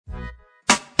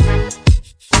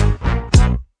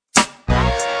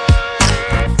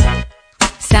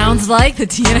Sounds like the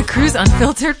Deanna Cruz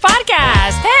Unfiltered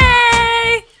podcast.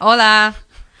 Hey! Hola.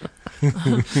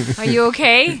 Are you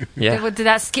okay? Yeah. Did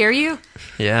that scare you?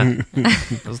 Yeah.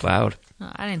 It was loud.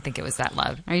 Oh, I didn't think it was that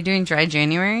loud. Are you doing dry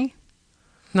January?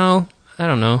 No, I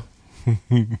don't know.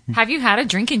 Have you had a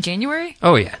drink in January?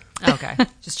 Oh, yeah. Okay,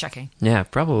 just checking. Yeah,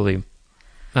 probably.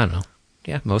 I don't know.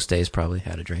 Yeah, most days probably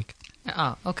had a drink.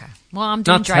 Oh, okay. Well, I'm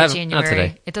doing Not dry today. January. Not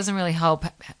today. It doesn't really help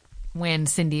when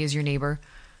Cindy is your neighbor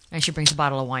and she brings a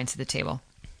bottle of wine to the table.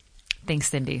 Thanks,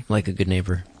 Cindy. Like a good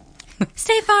neighbor.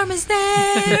 State Farm is there.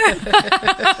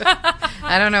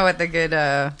 I don't know what the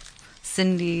good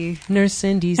Cindy Nurse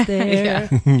Cindy's there.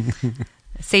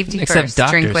 safety Except first. Dr.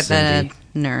 Drink with Cindy.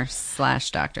 a nurse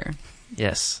 / doctor.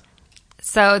 Yes.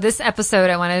 So this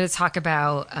episode, I wanted to talk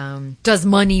about, does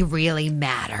money really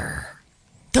matter?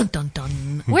 Dun, dun,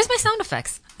 dun. Where's my sound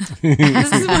effects?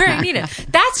 This is where I need it.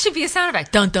 That should be a sound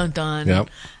effect. Dun, dun, dun. Yep.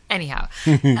 Anyhow,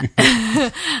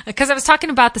 because I was talking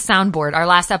about the soundboard. Our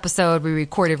last episode, we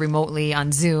recorded remotely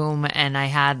on Zoom, and I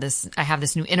have this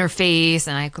new interface,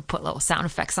 and I could put little sound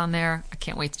effects on there. I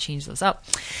can't wait to change those up.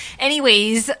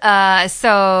 Anyways,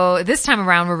 so this time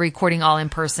around, we're recording all in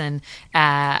person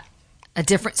at a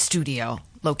different studio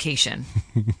location.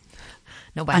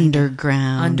 Nobody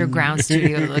underground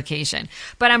studio location.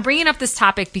 But I'm bringing up this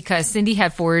topic because Cindy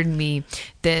had forwarded me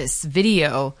this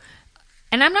video,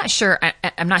 and I'm not sure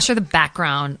the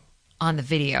background on the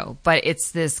video, but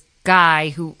it's this guy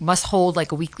who must hold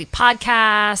like a weekly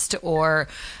podcast, or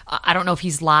I don't know if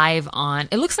he's live on,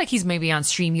 it looks like he's maybe on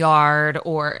StreamYard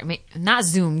or not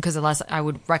Zoom, because unless I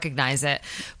would recognize it,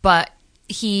 but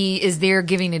he is there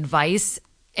giving advice,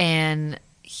 and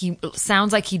he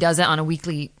sounds like he does it on a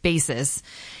weekly basis.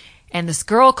 And this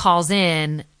girl calls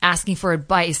in asking for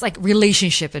advice, like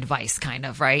relationship advice, kind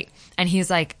of, right? And he's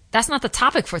like, that's not the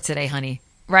topic for today, honey.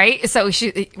 Right? So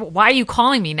why are you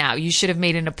calling me now? You should have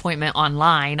made an appointment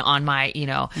online on my,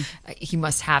 he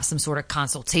must have some sort of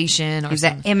consultation. Or He's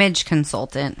an image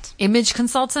consultant. Image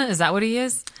consultant? Is that what he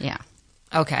is? Yeah.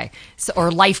 Okay. So,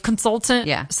 or life consultant?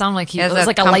 Yeah. Sound like he has was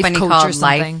like a life coach or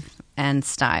something. Life and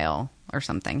Style or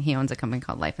something. He owns a company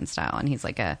called Life and Style, and he's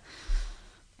like a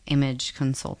image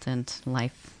consultant.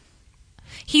 Life.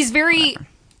 He's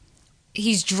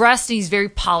he's dressed and he's very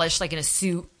polished, like in a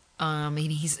suit.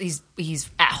 He's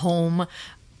at home,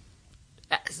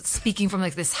 speaking from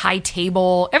like this high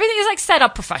table. Everything is like set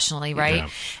up professionally, right? Yeah.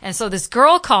 And so this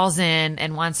girl calls in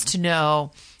and wants to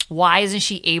know, why isn't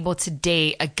she able to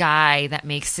date a guy that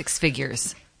makes six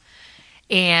figures?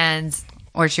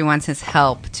 Or she wants his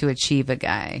help to achieve a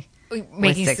guy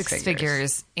making six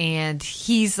figures. And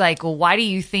he's like, well, why do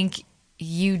you think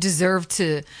you deserve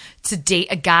to date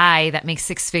a guy that makes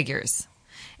six figures?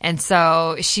 And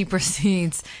so she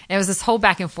proceeds, and it was this whole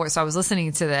back and forth. So I was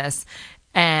listening to this,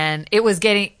 and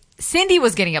Cindy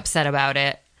was getting upset about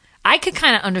it. I could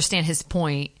kind of understand his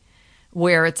point,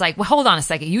 where it's like, well, hold on a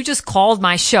second. You just called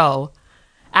my show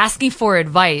asking for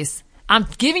advice. I'm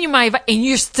giving you my advice, and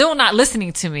you're still not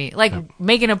listening to me. Like,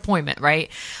 make an appointment, right?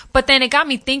 But then it got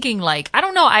me thinking, like, I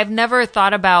don't know. I've never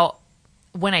thought about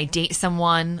when I date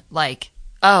someone, like,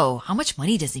 oh, how much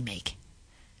money does he make?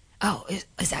 Oh,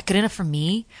 is that good enough for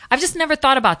me? I've just never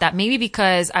thought about that. Maybe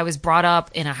because I was brought up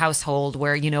in a household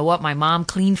where, you know what, my mom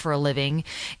cleaned for a living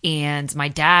and my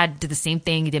dad did the same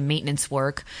thing. He did maintenance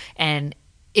work, and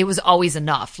it was always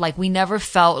enough. Like, we never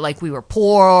felt like we were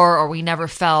poor, or we never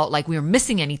felt like we were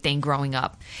missing anything growing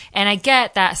up. And I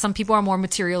get that some people are more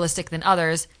materialistic than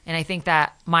others. And I think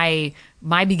that my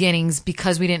beginnings,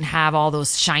 because we didn't have all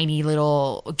those shiny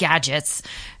little gadgets,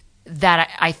 that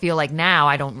I feel like now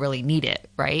I don't really need it,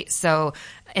 right? So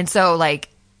like,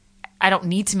 I don't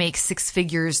need to make six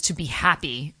figures to be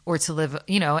happy or to live,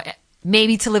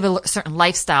 maybe to live a certain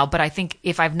lifestyle. But I think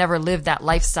if I've never lived that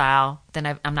lifestyle,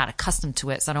 then I'm not accustomed to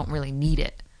it, so I don't really need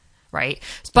it, right?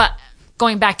 But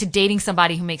going back to dating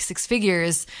somebody who makes six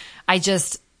figures, I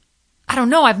don't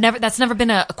know. That's never been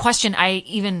a question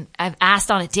I've asked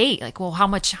on a date. Like, well, how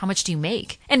much do you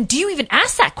make? And do you even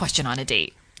ask that question on a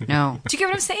date? No. Do you get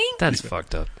what I'm saying? That's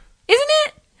fucked up. Isn't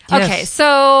it? Yes. Okay,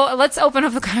 so let's open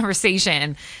up the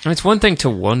conversation. It's one thing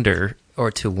to wonder or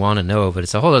to want to know, but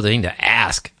it's a whole other thing to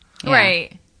ask. Yeah.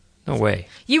 Right. No way.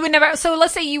 You would never. So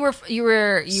let's say you were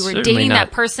dating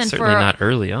that person certainly not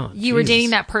early on. You were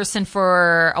dating that person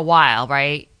for a while,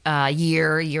 right? A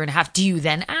year and a half. Do you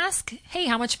then ask, "Hey,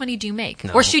 how much money do you make?"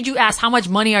 No. Or should you ask, "How much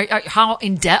money how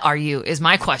in debt are you?" Is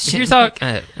my question. If you're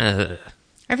talking.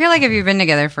 I feel like if you've been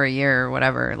together for a year or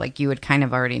whatever, like, you would kind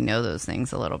of already know those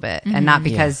things a little bit, and not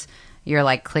because you're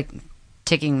like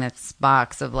ticking this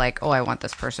box of like, oh, I want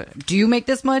this person. Do you make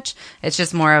this much? It's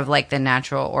just more of like the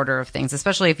natural order of things,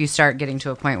 especially if you start getting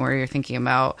to a point where you're thinking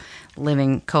about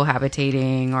living,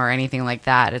 cohabitating or anything like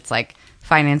that. It's like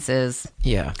finances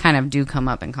kind of do come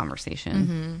up in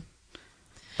conversation.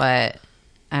 But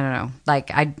I don't know.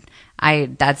 Like I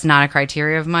that's not a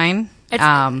criteria of mine.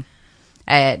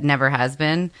 It never has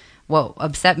been. What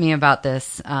upset me about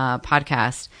this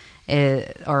podcast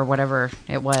or whatever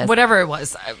it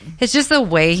was. It's just the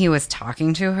way he was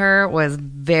talking to her was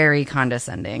very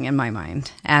condescending in my mind,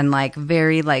 and like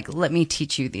very like, let me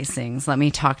teach you these things. Let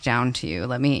me talk down to you.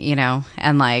 Let me,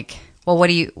 and like, well, what,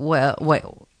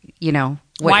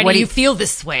 why do you feel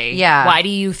this way? Yeah. Why do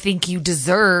you think you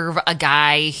deserve a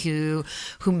guy who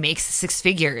makes six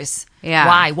figures? Yeah.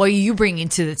 Why? What are you bringing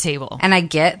to the table? And I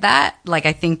get that. Like,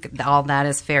 I think all that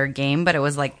is fair game, but it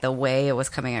was like the way it was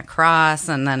coming across.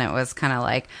 And then it was kind of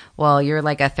like, well, you're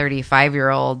like a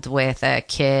 35-year-old with a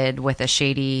kid with a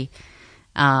shady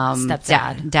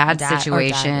stepdad dad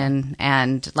situation.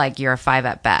 And like, you're a 5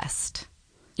 at best.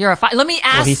 You're a 5. Let me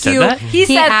ask he said you. that? He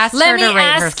said, asked let her me to rate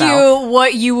ask herself. you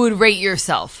what you would rate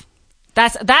yourself.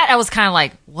 I was kind of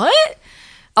like, what?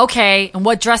 Okay. And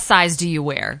what dress size do you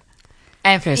wear?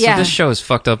 And Okay, so this show is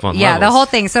fucked up on Yeah, levels. the whole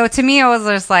thing. So to me, I was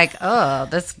just like, oh,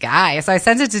 this guy. So I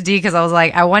sent it to Dee because I was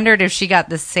like, I wondered if she got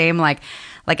the same, like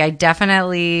I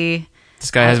definitely, This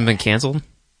guy hasn't been canceled?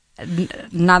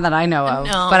 not that I know of,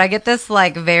 No. but I get this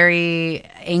like very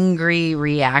angry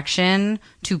reaction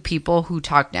to people who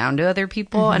talk down to other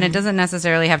people. And it doesn't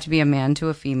necessarily have to be a man to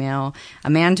a female, a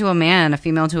man to a man, a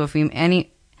female to a female,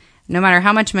 no matter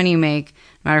how much money you make,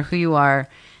 no matter who you are,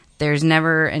 there's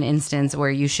never an instance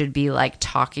where you should be like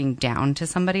talking down to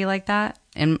somebody like that.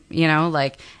 And,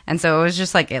 and so it was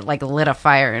just like, it like lit a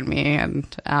fire in me. And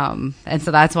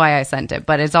so that's why I sent it,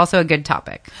 but it's also a good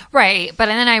topic. Right. But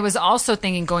then I was also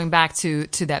thinking, going back to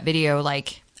that video,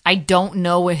 like, I don't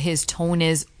know what his tone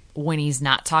is when he's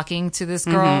not talking to this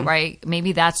girl, right?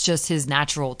 Maybe that's just his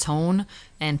natural tone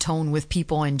and tone with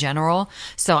people in general.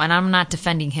 So, and I'm not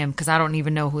defending him because I don't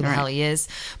even know who the hell he is.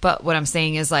 But what I'm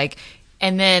saying is like,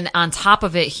 and then on top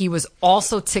of it, he was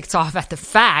also ticked off at the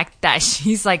fact that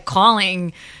she's like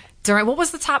calling during, what was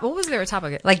their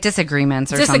topic? Like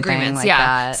disagreements or something like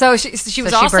that. So she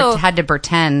was also had to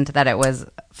pretend that it was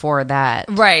for that.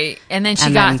 Right. And then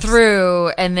she got through,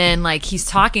 and then like he's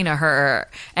talking to her,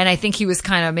 and I think he was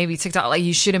kind of maybe ticked off, like,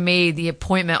 you should have made the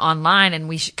appointment online and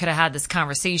we could have had this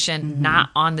conversation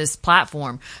not on this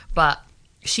platform. But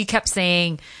she kept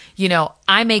saying,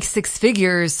 I make 6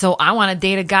 figures, so I want to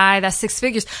date a guy that's 6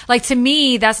 figures. Like, to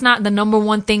me, that's not the number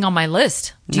one thing on my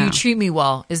list. Do you treat me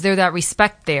well? Is there that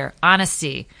respect there?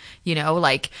 Honesty?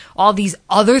 Like all these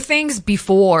other things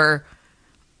before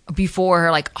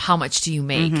like, how much do you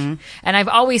make? And I've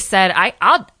always said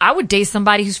I would date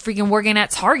somebody who's freaking working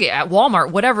at Target, at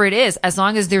Walmart, whatever it is, as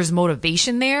long as there's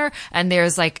motivation there and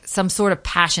there's like some sort of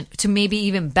passion to maybe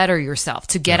even better yourself,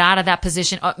 to get out of that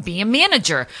position, be a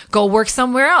manager, go work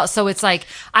somewhere else. So it's like,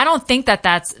 I don't think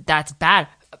that's bad.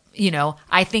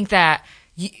 I think that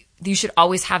you should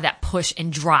always have that push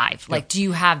and drive. Like, do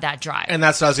you have that drive? And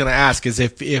that's what I was going to ask, is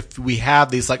if we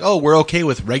have these, like, oh, we're okay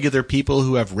with regular people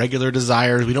who have regular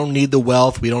desires. We don't need the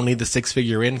wealth. We don't need the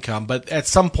 6-figure income. But at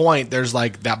some point, there's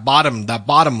like that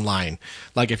bottom line.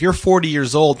 Like, if you're 40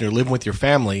 years old and you're living with your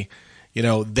family,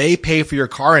 they pay for your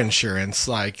car insurance.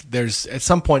 Like, there's, at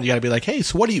some point, you got to be like, hey,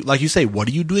 so what do you, like you say, what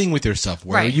are you doing with yourself?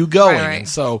 Where are you going? Right. And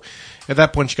so at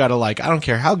that point, you got to, like, I don't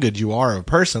care how good you are of a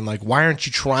person. Like, why aren't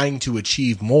you trying to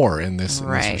achieve more in this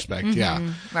respect?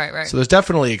 Yeah. Right. So there's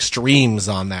definitely extremes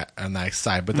on that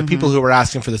side. But the people who are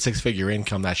asking for the 6-figure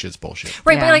income, that shit's bullshit.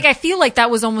 Right. Yeah. But like, I feel like that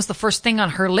was almost the first thing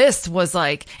on her list was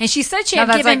like, and she said she had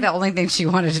That's given like the only thing she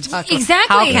wanted to talk about.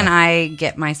 Exactly. How can I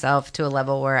get myself to a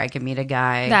level where I can meet a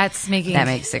guy that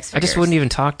makes 6 figures? I just wouldn't even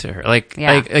talk to her. Like,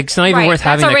 Yeah. like it's not even worth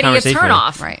having That's that already a conversation. turn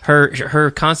off. Right.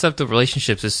 Her concept of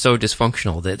relationships is so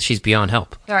dysfunctional that she's beyond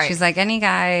help. Right. She's like, any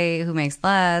guy who makes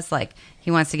less, like, he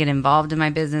wants to get involved in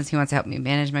my business. He wants to help me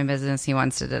manage my business. He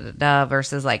wants to da-da-da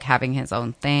versus like having his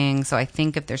own thing. So I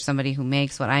think if there's somebody who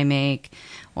makes what I make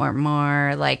or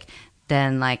more, like,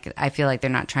 then like, I feel like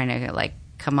they're not trying to like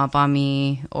come up on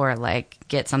me or like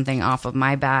get something off of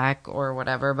my back or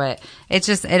whatever. But it's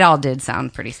just, it all did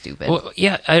sound pretty stupid. Well,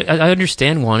 yeah, I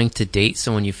understand wanting to date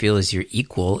someone you feel is your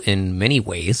equal in many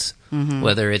ways,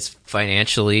 whether it's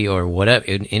financially or whatever,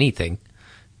 anything.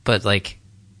 But like,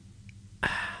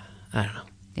 I don't know.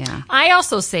 Yeah. I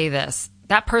also say this: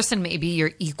 that person may be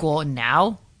your equal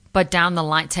now, but down the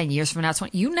line, 10 years from now,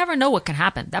 20, you never know what can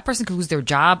happen. That person could lose their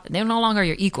job. They're no longer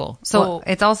your equal. So well,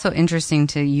 it's also interesting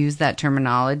to use that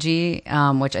terminology,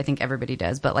 which I think everybody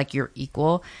does, but like your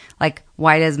equal, like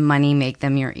why does money make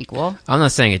them your equal? I'm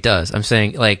not saying it does. I'm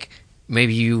saying like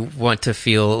maybe you want to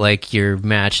feel like you're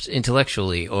matched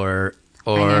intellectually or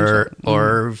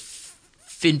in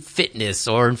fitness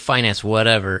or in finance,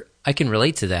 whatever. I can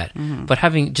relate to that. But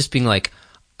being like,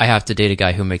 I have to date a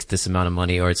guy who makes this amount of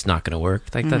money or it's not going to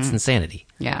work. Like that's insanity.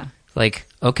 Yeah. Like,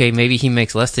 okay, maybe he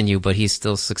makes less than you, but he's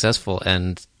still successful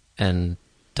and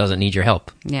doesn't need your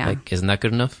help. Yeah. Like, isn't that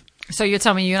good enough? So you're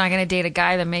telling me you're not going to date a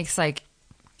guy that makes like,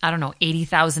 I don't know,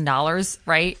 $80,000,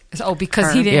 right? So,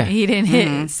 because he didn't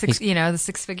hit the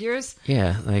six figures.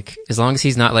 Yeah. Like as long as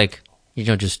he's not like,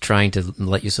 just trying to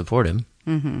let you support him.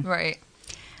 Right.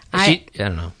 I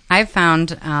don't know. I've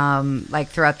found, like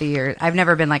throughout the years, I've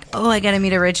never been like, oh, I got to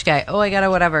meet a rich guy. Oh, I got to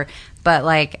whatever. But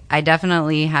like, I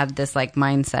definitely had this like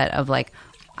mindset of like,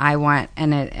 I want,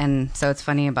 and so it's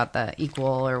funny about the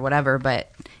equal or whatever,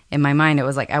 but in my mind, it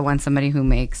was like, I want somebody who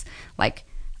makes like,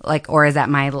 or is at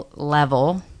my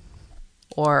level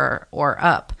or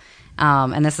up.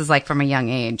 And this is like from a young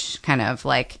age, kind of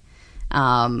like,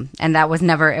 and it was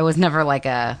never like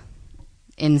a,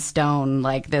 in stone,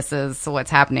 like this is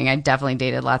what's happening. I definitely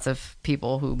dated lots of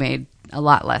people who made a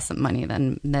lot less money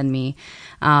than me.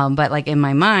 But like in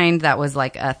my mind, that was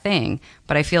like a thing.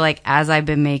 But I feel like as I've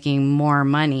been making more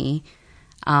money,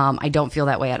 I don't feel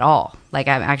that way at all. Like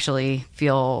I actually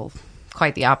feel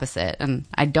quite the opposite. And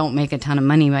I don't make a ton of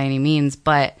money by any means,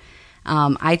 but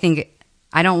I think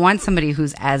I don't want somebody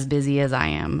who's as busy as I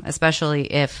am,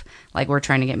 especially if like we're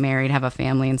trying to get married, have a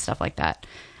family and stuff like that.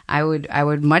 I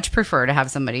would much prefer to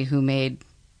have somebody who made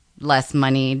less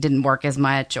money, didn't work as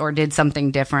much, or did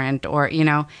something different, or,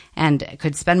 and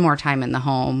could spend more time in the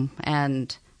home.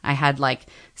 And I had like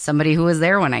somebody who was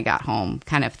there when I got home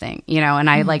kind of thing, and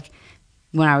I like,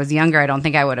 when I was younger, I don't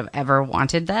think I would have ever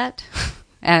wanted that.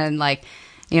 And like,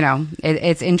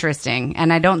 it's interesting.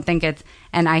 And I don't think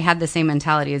and I had the same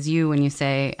mentality as you when you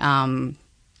say,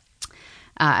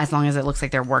 as long as it looks like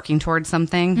they're working towards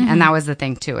something. And that was the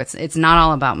thing too. It's not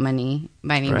all about money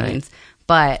by any means,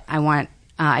 but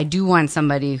I do want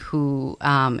somebody who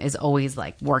is always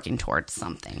like working towards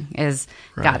something,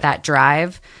 got that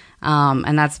drive.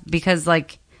 And that's because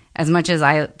like, as much as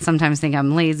I sometimes think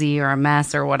I'm lazy or a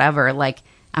mess or whatever, like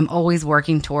I'm always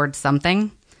working towards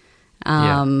something.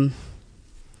 You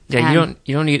don't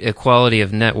need equality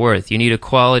of net worth. You need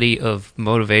equality of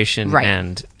motivation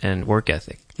and work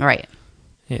ethic. Right.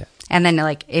 Yeah. And then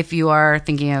like if you are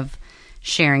thinking of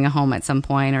sharing a home at some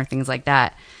point or things like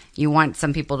that, you want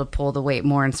some people to pull the weight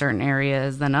more in certain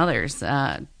areas than others,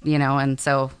 and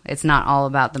so it's not all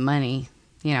about the money.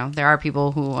 There are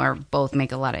people who are both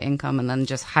make a lot of income and then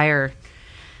just hire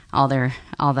all the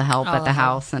help at the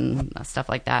house and stuff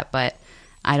like that. But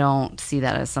I don't see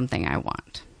that as something I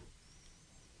want.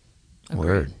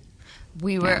 Word.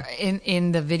 We were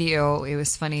in the video. It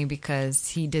was funny because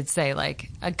he did say like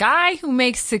a guy who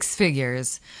makes six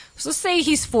figures. So say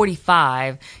he's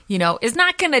 45, is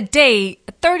not going to date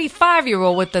a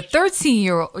 35-year-old with a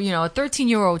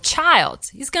 13-year-old child.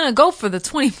 He's going to go for the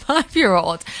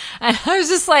 25-year-old. And I was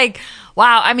just like,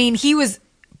 wow. I mean, he was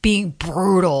being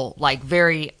brutal, like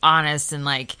very honest and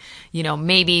like,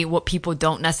 maybe what people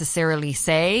don't necessarily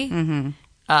say,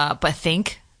 but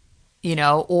think,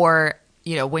 or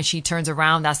when she turns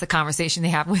around, that's the conversation they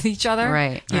have with each other.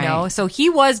 Right. So he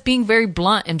was being very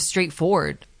blunt and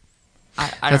straightforward.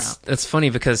 I don't know. That's funny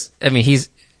because, I mean, he's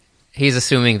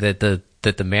assuming that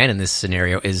the man in this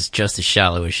scenario is just as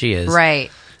shallow as she is.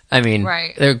 Right. I mean,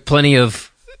 there are plenty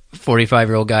of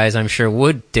 45-year-old guys I'm sure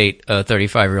would date a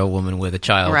 35-year-old woman with a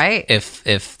child. Right.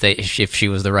 If she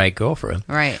was the right girl for him.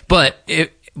 Right. But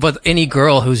any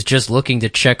girl who's just looking to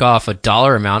check off a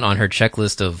dollar amount on her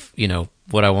checklist of,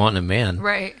 what I want in a man.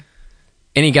 Right.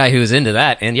 Any guy who's into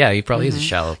that, and yeah, he probably is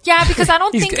shallow. Yeah, because I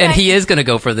don't think and he is going to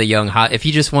go for the young hot. If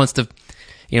he just wants to,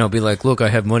 be like, look, I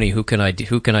have money. Who can I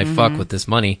fuck with this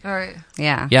money? All right.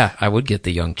 Yeah. Yeah, I would get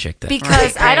the young chick then.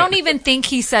 Because I don't even think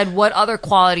he said what other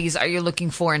qualities are you looking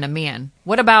for in a man.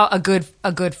 What about a good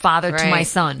father to my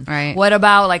son? Right. What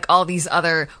about like all these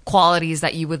other qualities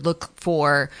that you would look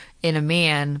for in a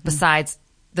man besides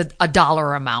a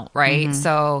dollar amount, right?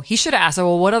 So he should have asked her,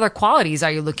 well, what other qualities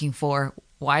are you looking for?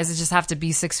 Why does it just have to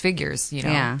be six figures,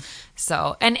 Yeah.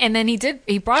 So, and then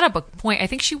he brought up a point. I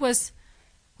think was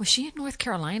she in North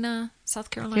Carolina, South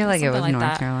Carolina? I feel like it was like North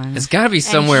that. Carolina. It's got to be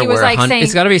somewhere where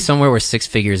it's got to be somewhere where six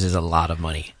figures is a lot of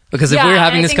money. Because if we were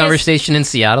having this conversation in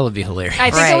Seattle, it'd be hilarious.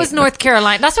 I think it was North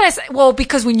Carolina. That's what I said. Well,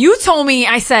 because when you told me,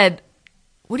 I said,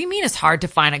 what do you mean it's hard to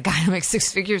find a guy to make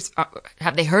six figures?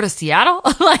 Have they heard of Seattle?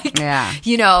 Like, Yeah.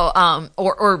 you know,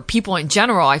 or people in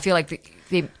general. I feel like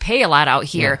they pay a lot out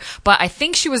here. Yeah. But I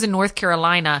think she was in North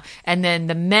Carolina, and then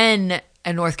the men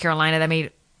in North Carolina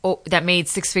that made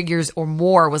six figures or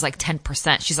more was like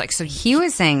 10%. She's like, so He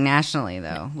was saying nationally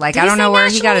though. Like, Did I he don't say know where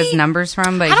he got his nationally? numbers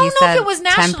from, but I don't he know said if it was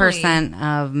nationally. 10%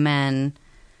 of men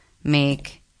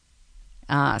make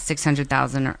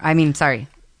 600,000 or I mean, sorry,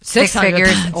 six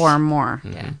 600,000. figures or more.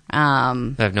 Yeah. I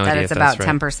have no that idea it's if about that's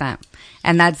right. 10%.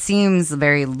 And that seems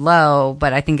very low,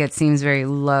 but I think it seems very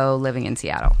low living in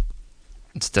Seattle.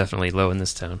 It's definitely low in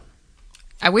this town.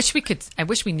 I wish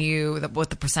we knew what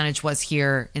the percentage was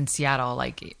here in Seattle.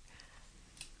 Like,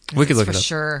 We could it's look for it up.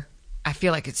 sure. I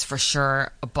feel like it's for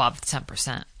sure above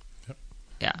 10%.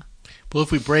 Yeah. Well,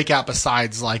 if we break out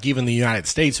besides like even the United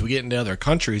States, we get into other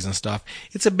countries and stuff.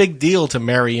 It's a big deal to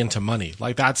marry into money.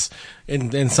 Like that's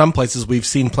in some places we've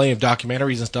seen plenty of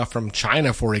documentaries and stuff from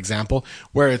China, for example,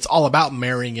 where it's all about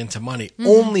marrying into money,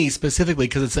 only specifically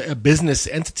because it's a business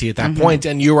entity at that point,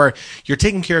 and you're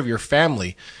taking care of your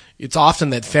family. It's often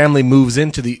that family moves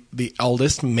into the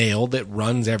eldest male that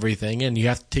runs everything, and you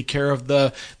have to take care of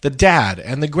the dad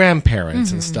and the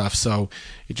grandparents and stuff. So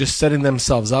you're just setting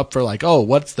themselves up for like, oh,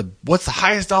 what's the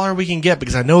highest dollar we can get?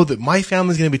 Because I know that my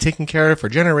family's going to be taken care of for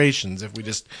generations if we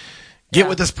just get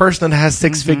with this person that has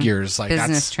six figures. Like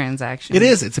Business transaction. It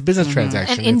is. It's a business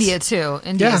transaction. And India too.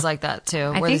 India's Yeah. like that too,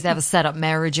 I where think- they have a set up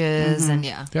marriages and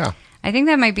yeah. Yeah. I think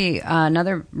that might be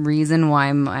another reason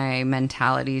why my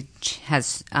mentality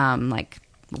has like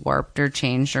warped or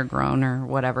changed or grown or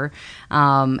whatever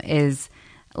is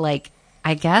like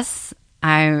I guess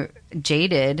I'm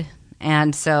jaded,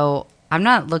 and so I'm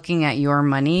not looking at your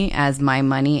money as my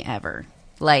money ever.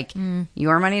 Like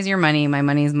your money is your money, my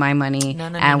money is my money, No,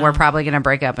 and we're probably gonna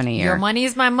break up in a year. Your money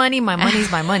is my money. My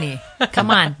money's my money. Come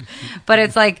on. But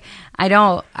it's like I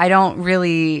don't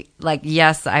really like,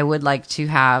 yes, I would like to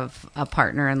have a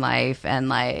partner in life and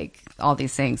like all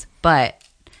these things, but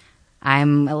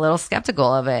I'm a little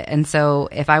skeptical of it. And so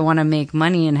if I want to make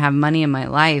money and have money in my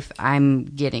life, I'm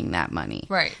getting that money.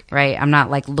 Right. Right. I'm not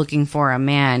like looking for a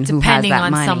man who has Depending that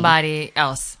on money somebody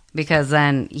else. because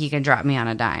then he can drop me on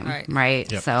a dime. Right.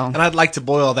 Right. Yep. So and I'd like to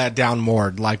boil that down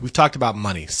more. Like we've talked about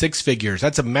money, six figures.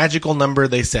 That's a magical number.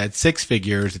 They said six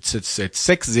figures. It's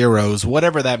 6 zeros,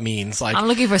 whatever that means. Like I'm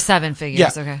looking for 7 figures.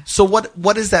 yeah. Okay. So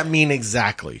what does that mean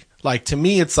exactly? Like to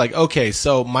me, it's like, okay,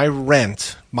 so my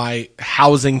rent, my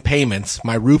housing payments,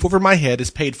 my roof over my head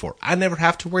is paid for. I never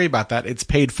have to worry about that. It's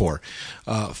paid for.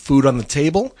 Food on the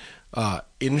table,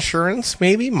 insurance,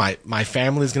 maybe my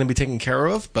family is going to be taken care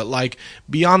of. But like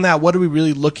beyond that, what are we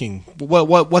really looking?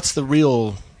 What's the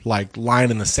real like line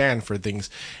in the sand for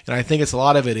things? And I think it's a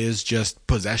lot of it is just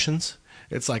possessions.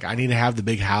 It's like I need to have the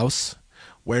big house.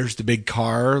 Where's the big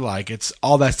car? Like it's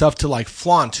all that stuff to like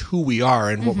flaunt who we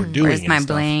are and what we're doing. where's and my stuff.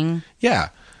 bling? Yeah.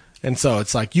 And so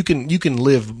it's like you can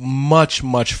live much,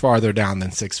 much farther down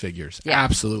than six figures. Yeah.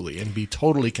 Absolutely. And be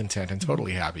totally content and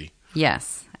totally happy.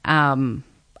 Yes.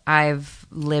 I've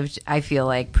lived, I feel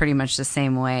like, pretty much the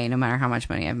same way, no matter how much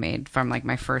money I've made from like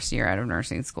my first year out of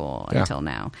nursing school Yeah. until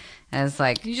now. And it's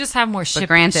like, You just have more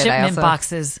granted, I shipment also-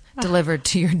 boxes delivered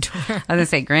to your door. I was gonna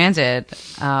say, granted,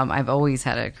 I've always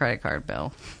had a credit card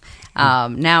bill.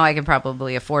 Now I can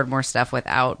probably afford more stuff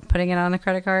without putting it on the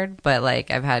credit card, but like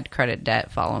I've had credit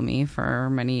debt follow me for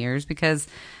many years because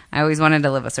I always wanted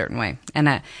to live a certain way.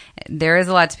 And there is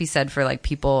a lot to be said for like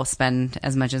people spend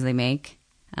as much as they make.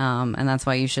 And that's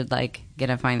why you should like get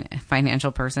a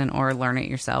financial person or learn it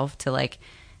yourself to like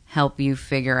help you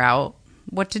figure out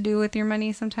what to do with your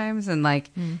money sometimes. And like,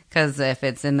 cause if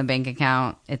it's in the bank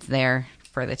account, it's there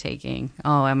for the taking.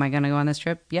 Oh, am I going to go on this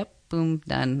trip? Yep. Boom.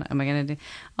 Done. Am I going to do,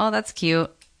 oh, that's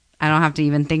cute. I don't have to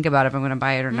even think about if I'm going to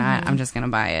buy it or not. I'm just going to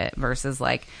buy it versus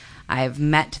like I've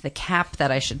met the cap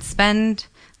that I should spend.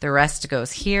 The rest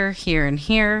goes here, here, and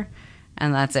here.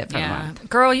 And that's it for the month.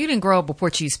 Girl, you didn't grow up with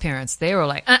Portuguese parents. They were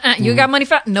like, you got money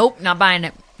for that? Nope, not buying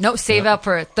it. Nope, save up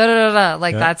for it. Da, da, da, da.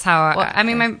 Like, that's how Well, I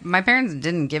mean, my parents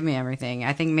didn't give me everything.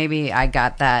 I think maybe I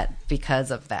got that because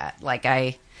of that. Like,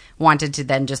 I wanted to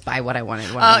then just buy what I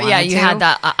wanted when I wanted yeah, you to. had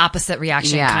that opposite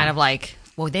reaction, Yeah. kind of like,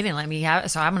 well, they didn't let me have it,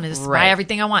 so I'm going to just Right. buy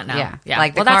everything I want now. Yeah.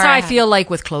 Like the well, that's car how I I had. feel like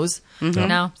with clothes, you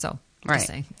know? So, Right. just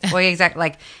saying. Well, exactly.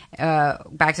 Like,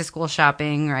 back to school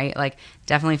shopping, right? Like,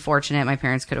 definitely fortunate. My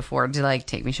parents could afford to, like,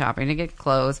 take me shopping to get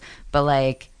clothes. But,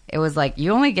 like, it was like,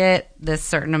 you only get this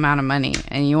certain amount of money.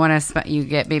 And you want to you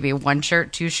get maybe 1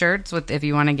 shirt, 2 shirts with if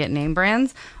you want to get name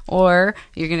brands. Or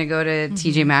you're going to go to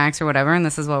TJ Maxx or whatever, and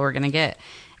this is what we're going to get.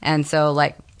 And so,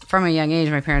 like, from a young age,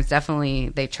 my parents definitely,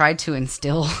 they tried to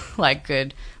instill, like,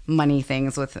 good money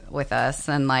things with us.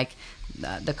 And like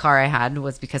the car I had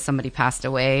was because somebody passed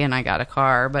away and I got a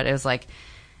car. But it was like,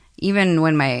 even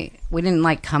when we didn't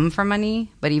like come from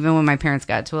money, but even when my parents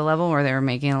got to a level where they were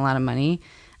making a lot of money,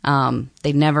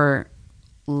 they never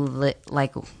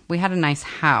like, we had a nice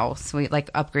house. We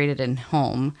like upgraded in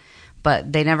home,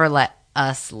 but they never let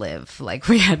us live. Like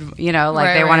we had, you know,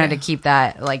 like they wanted to keep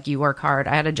that, like you work hard.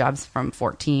 I had a job from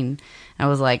 14. I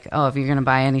was like, oh, if you're going to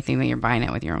buy anything, then you're buying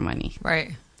it with your own money.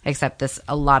 Right. Except this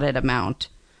allotted amount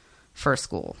for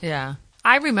school. Yeah.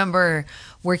 I remember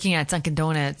working at Dunkin'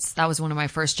 Donuts. That was one of my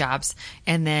first jobs.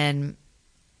 And then,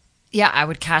 yeah, I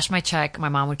would cash my check. My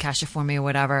mom would cash it for me or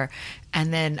whatever.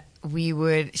 And then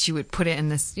she would put it in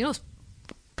this, you know,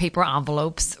 paper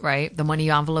envelopes, right? The money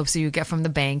envelopes that you get from the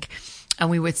bank. And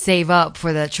we would save up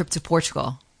for the trip to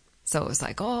Portugal. So it was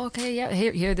like, oh, okay, yeah,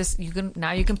 here, this, you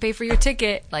can pay for your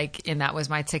ticket. Like, and that was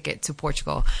my ticket to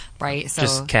Portugal, right? So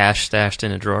just cash stashed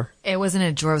in a drawer? It wasn't in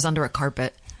a drawer, it was under a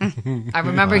carpet. I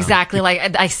remember exactly,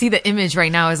 like, I see the image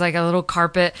right now. It was like a little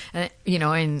carpet, you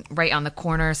know, and right on the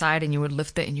corner side, and you would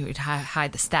lift it and you would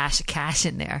hide the stash of cash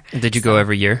in there. Did you go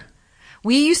every year?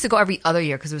 We used to go every other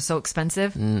year because it was so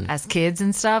expensive as kids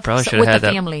and stuff. Probably should have had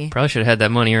that. Family. Probably should have had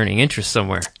that money earning interest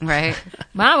somewhere. Right.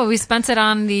 Wow, but we spent it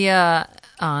on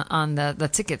the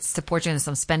tickets to Portugal and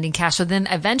some spending cash. So then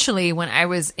eventually, when I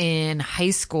was in high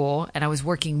school and I was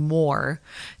working more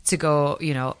to go,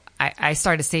 you know, I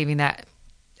started saving that.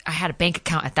 I had a bank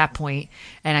account at that point,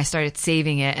 and I started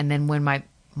saving it. And then when my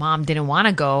mom didn't want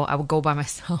to go, I would go by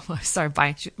myself. I started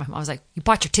buying. My mom was like, "You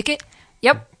bought your ticket?"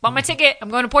 Yep, bought my ticket. I'm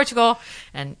going to Portugal.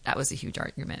 And that was a huge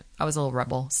argument. I was a little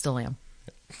rebel, still am.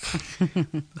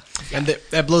 And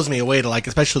that blows me away to, like,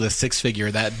 especially the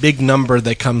 6-figure, that big number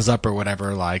that comes up or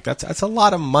whatever. Like that's a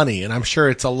lot of money, and I'm sure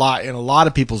it's a lot in a lot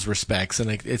of people's respects, and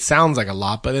it sounds like a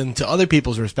lot, but to other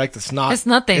people's respect, it's not. It's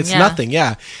nothing. It's nothing.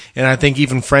 Yeah, and I think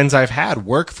even friends I've had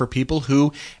work for people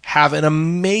who have an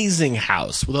amazing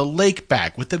house with a lake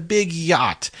back with a big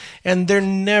yacht, and they're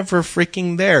never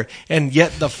freaking there, and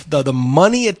yet the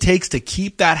money it takes to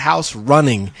keep that house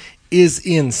running is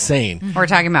insane. We're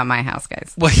talking about my house,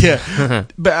 guys. Well, yeah.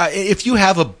 But if you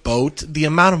have a boat, the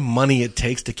amount of money it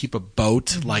takes to keep a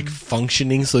boat like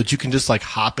functioning so that you can just like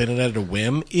hop in it at a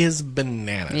whim is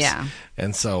bananas. Yeah.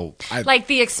 And so like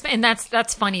the and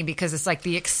that's funny because it's like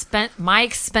my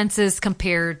expenses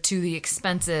compared to the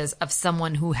expenses of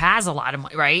someone who has a lot of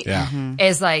money, right? Yeah.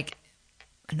 Is like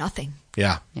nothing.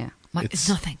 Yeah. Yeah. It's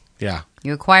nothing. Yeah.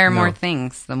 You acquire more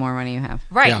things the more money you have.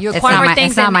 Right. Yeah. You acquire more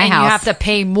things and you have to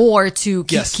pay more to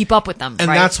keep up with them. And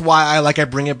that's why I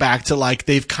bring it back to like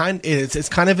it's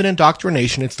kind of an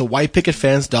indoctrination. It's the white picket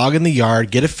fence, dog in the yard,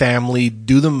 get a family,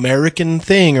 do the American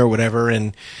thing or whatever.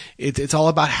 And it's all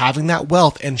about having that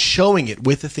wealth and showing it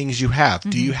with the things you have.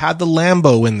 Do you have the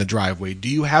Lambo in the driveway? Do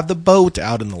you have the boat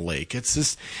out in the lake?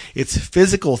 It's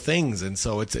physical things. And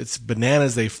so it's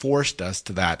bananas. They forced us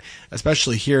to that,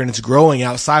 especially here, and it's growing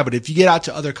outside. But if you get out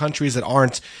to other countries that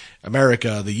aren't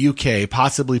America, the UK,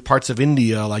 possibly parts of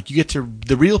India, like you get to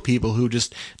the real people who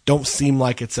just don't seem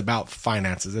like it's about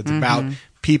finances. It's about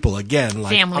people again,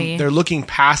 like family. They're looking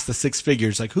past the 6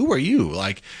 figures. Like, who are you?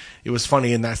 Like, it was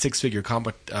funny in that 6-figure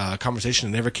conversation.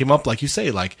 It never came up, like you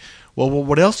say, like, well,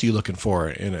 what else are you looking for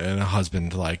in a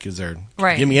husband? Like, is there,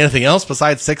 give me anything else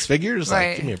besides 6 figures?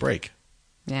 Like, give me a break.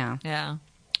 Yeah. Yeah.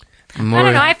 I don't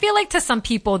know. I feel like to some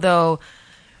people though,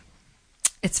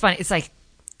 it's funny. It's like,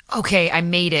 okay, I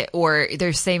made it, or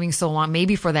they're saving so long,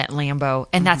 maybe for that Lambo,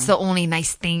 and that's the only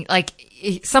nice thing. Like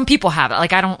some people have it.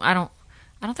 Like I don't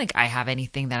think I have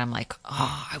anything that I'm like,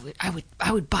 oh,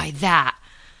 I would buy that,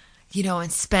 you know,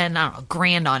 and spend I don't know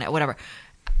 $1,000 on it, whatever.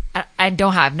 I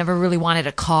don't have. I've never really wanted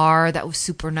a car that was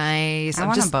super nice. I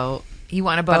want a boat. You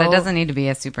want a boat, but it doesn't need to be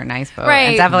a super nice boat.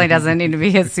 Right. It definitely doesn't need to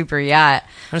be a super yacht.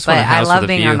 But I love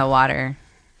being on the water.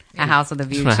 A house with a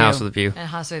view, a house with a view. A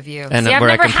house with a view. And See, where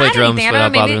I can play drums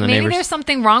without bothering the neighbors. Maybe there's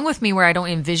something wrong with me where I don't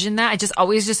envision that. I just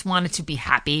always wanted to be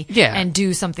happy and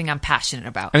do something I'm passionate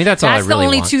about. I mean, that's all I really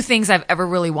want. That's the only 2 things I've ever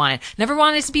really wanted. Never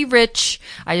wanted to be rich.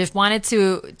 I just wanted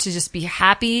to just be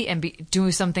happy and be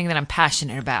doing something that I'm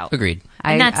passionate about. Agreed.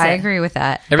 And I agree with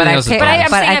that. Everything else is but I'm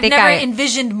saying I've never I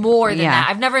envisioned more than that.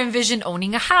 I've never envisioned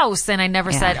owning a house, and I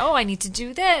never said, oh, I need to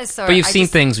do this. Or but you've seen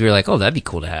things where you're like, oh, that'd be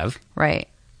cool to have. Right.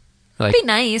 Like, it'd be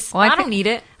nice. Well, I don't need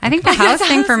it. I think the house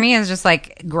thing for me is just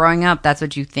like growing up, that's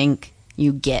what you think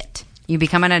you get. You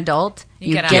become an adult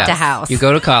You get a house. You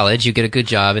go to college, you get a good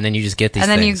job, and then you just get these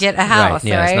And then things. you get a house,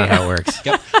 Yeah, that's right? not how it works.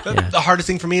 Yep. The hardest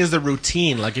thing for me is the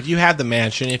routine. Like if you have the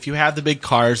mansion, if you have the big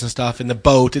cars and stuff, and the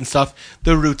boat and stuff,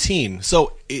 the routine.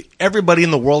 So everybody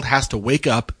in the world has to wake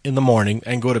up in the morning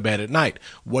and go to bed at night.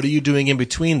 What are you doing in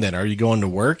between then? Are you going to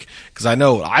work? Because I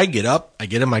know I get up, I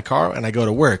get in my car, and I go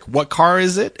to work. What car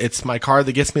is it? It's my car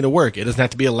that gets me to work. It doesn't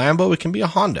have to be a Lambo. It can be a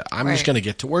Honda. I'm just going to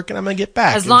get to work and I'm going to get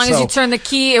back. As long as you turn the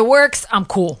key, it works. I'm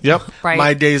cool. Yep. Right.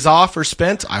 My days off are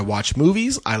spent. I watch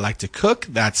movies. I like to cook.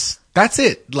 That's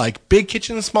it. Like big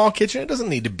kitchen, small kitchen. It doesn't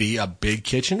need to be a big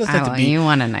kitchen. It doesn't have to be. You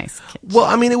want a nice kitchen. Well,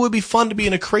 I mean, it would be fun to be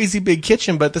in a crazy big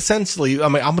kitchen, but essentially, I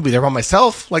mean, I'm gonna be there by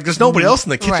myself. Like, there's nobody else in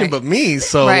the kitchen Right. but me.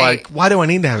 So, Right. like, why do I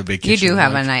need to have a big You kitchen? do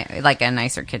have Like, a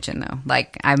nicer kitchen though.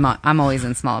 Like I'm always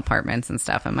in small apartments and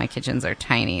stuff, and my kitchens are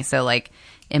tiny. So like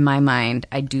in my mind,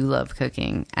 I do love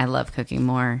cooking. I love cooking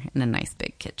more in a nice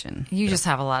big kitchen You just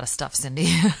have a lot of stuff, Cindy.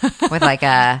 with like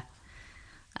a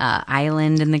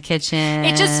island in the kitchen.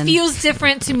 It just feels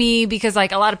different to me because,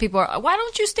 like, a lot of people are, why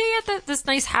don't you stay at this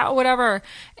nice house, whatever,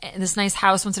 this nice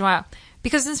house once in a while?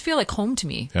 Because it doesn't feel like home to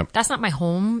me. Yep. That's not my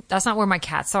home. That's not where my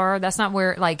cats are. That's not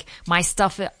where, like, my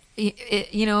stuff,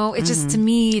 you know, it just, to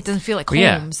me, it doesn't feel like Well,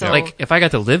 home. yeah, So, like if I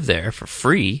got to live there for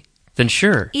free, then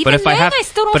sure. Even but if I then, have, I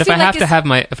still don't but if feel I like have to it's-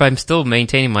 have if I'm still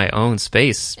maintaining my own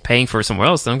space, paying for somewhere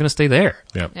else, then I'm going to stay there.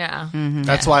 Yep. yeah.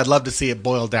 That's why I'd love to see it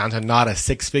boil down to not a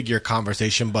 6-figure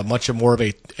conversation, but much more of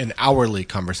an hourly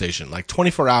conversation. Like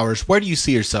 24 hours. Where do you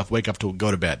see yourself wake up to go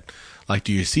to bed? Like,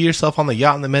 do you see yourself on the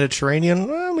yacht in the Mediterranean?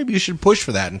 Well, maybe you should push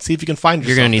for that and see if you can find yourself.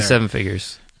 You're going to need there. 7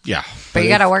 figures. Yeah. but you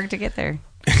if- got to work to get there.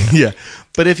 Yeah.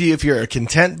 But if you're a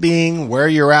content being, where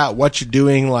you're at, what you're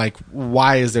doing, like,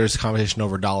 why is there this conversation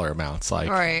over dollar amounts? Like,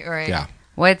 Right, right. Yeah.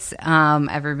 What's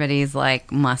everybody's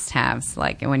like must-haves?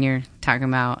 Like when you're talking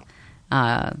about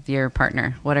your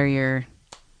partner, what are your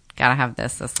gotta have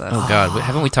this? Oh God,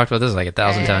 haven't we talked about this like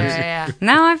 1,000 times? Yeah.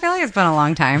 No, I feel like it's been a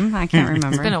long time. I can't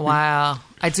remember. It's been a while.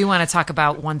 I do want to talk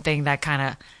about one thing that kind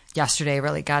of yesterday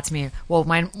really got to me. Well,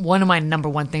 one of my number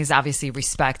one things, obviously,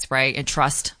 respect, right, and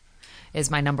trust is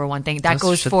my number one thing. That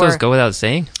goes Should for those go without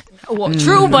saying? well,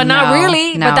 true, but not no,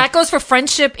 really. no. But that goes for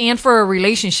friendship and for a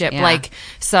relationship. Yeah. Like,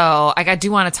 so I do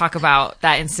want to talk about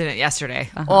that incident yesterday.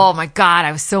 Oh my God,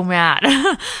 I was so mad.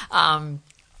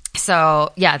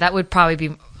 So yeah, that would probably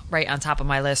be right on top of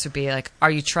my list would be like,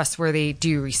 are you trustworthy? Do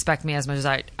you respect me as much as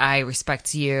I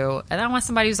respect you? And I want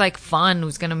somebody who's like fun,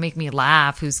 who's going to make me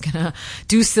laugh, who's going to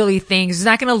do silly things, who's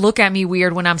not going to look at me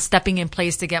weird when I'm stepping in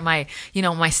place to get my, you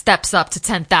know, my steps up to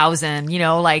 10,000, you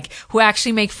know, like who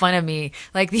actually make fun of me.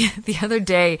 Like the other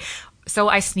day, so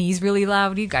I sneeze really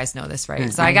loud. You guys know this,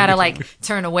 right? So I gotta like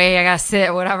turn away. I gotta sit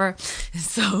or whatever.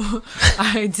 So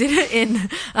I did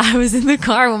it I was in the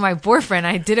car with my boyfriend.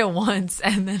 I did it once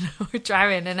and then we're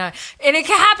driving and it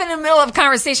can happen in the middle of a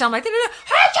conversation. I'm like,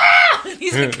 and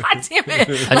he's like, God damn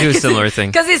it. I do a similar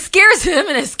thing. Cause it scares him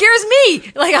and it scares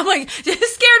me. Like, I'm like,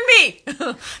 it scared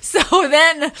me. So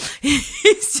then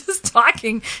he's just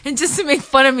talking and just to make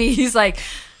fun of me, he's like,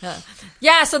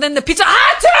 yeah, so then the pizza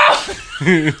too!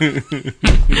 He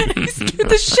scared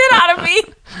the shit out of me.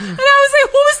 And I was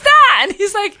like, what was that? And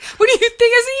he's like, what do you think?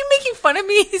 I said, you making fun of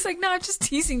me? He's like, no, I'm just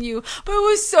teasing you. But it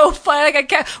was so funny.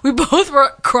 Like we both were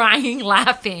crying,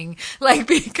 laughing, like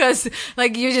because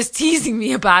like you're just teasing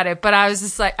me about it. But I was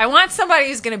just like, I want somebody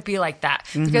who's going to be like that.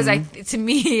 Because to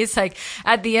me, it's like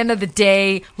at the end of the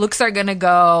day, looks are going to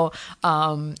go,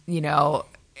 you know,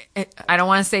 I don't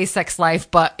want to say sex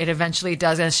life, but it eventually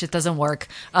does, and shit doesn't work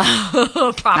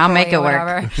properly. I'll make it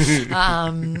work. Whatever.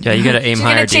 Yeah, you got to aim She's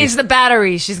higher. gonna change the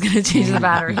battery. She's gonna change the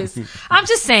batteries. I'm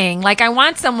just saying, like, I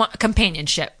want some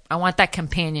companionship. I want that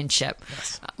companionship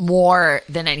more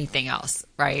than anything else,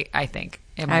 right? I think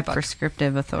in I my have book.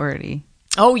 prescriptive authority.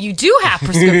 Oh, you do have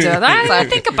prescriptive. I didn't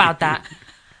think about that.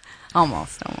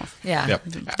 Almost. Yeah. Yep.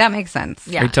 That makes sense.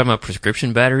 Are Yeah. you talking about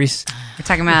prescription batteries? We're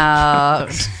talking about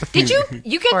Did you For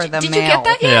get? the Did you mail. get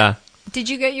that yet? Yeah. Did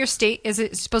you get your state? Is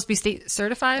it supposed to be state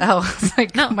certified? it's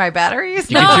like my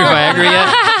batteries. You get your Viagra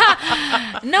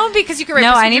yet? No, because you can write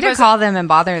No, I need to prescriptive call them and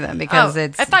bother them because Oh,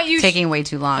 it's I thought you taking way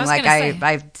too I long. was Like gonna say.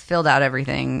 I filled out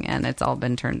everything and it's all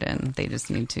been turned in. They just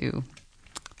need to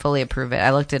fully approve it.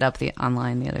 I looked it up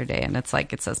online the other day and it's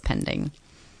like it says pending.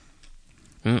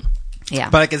 Mm. Yeah.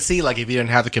 But I can see, like, if you didn't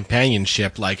have the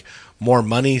companionship, like, more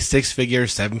money, 6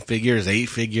 figures, 7 figures, 8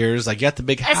 figures. Like, you got the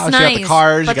big That's house, nice, you got the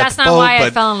cars, but you got that's the not boat. why I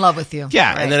But fell in love with you.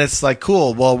 yeah, Right. and then it's like,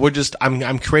 cool. Well,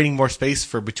 I'm creating more space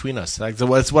for between us. Like, so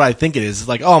that's what I think it is. It's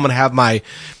like, oh, I'm gonna have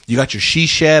you got your she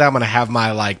shed. I'm gonna have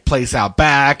my like place out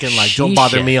back, and like, don't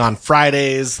bother She-shed. me on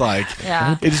Fridays. Like,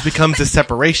 Yeah. it just becomes a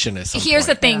separation. At some Here's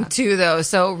the point. thing too, though.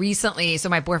 So recently,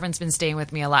 my boyfriend's been staying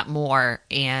with me a lot more,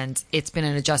 and it's been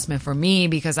an adjustment for me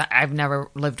because I've never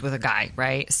lived with a guy,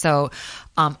 right? So,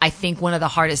 I think one of the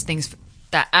hardest things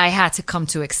that I had to come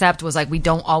to accept was like, we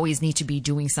don't always need to be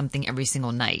doing something every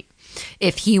single night.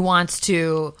 If he wants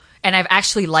to, and I've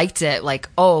actually liked it, like,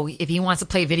 oh, if he wants to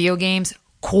play video games,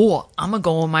 cool. I'm gonna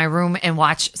go in my room and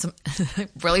watch some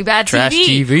really bad Trash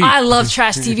TV. I love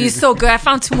trash TV. It's so good. I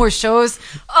found 2 more shows.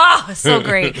 Oh, it's so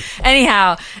great.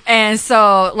 Anyhow, and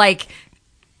so like,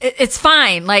 it's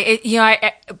fine. Like,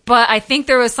 but I think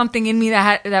there was something in me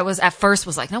that was at first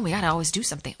was like, no, we gotta always do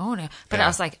something. Oh no. But I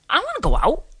was like, I want to go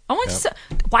out. I want to.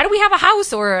 Why do we have a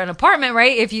house or an apartment,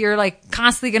 right? If you're like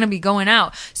constantly going to be going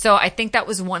out. So I think that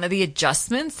was one of the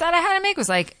adjustments that I had to make was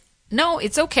like, no,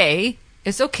 it's okay.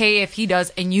 It's okay if he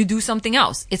does and you do something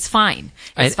else. It's fine.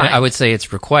 It's fine. I would say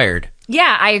it's required.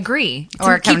 Yeah, I agree.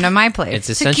 Or come to my place. It's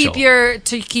essential.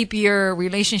 To keep your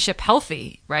relationship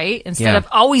healthy, right? Instead Yeah. of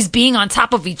always being on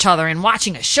top of each other and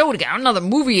watching a show together, another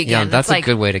movie again. Yeah, that's It's like,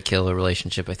 a good way to kill a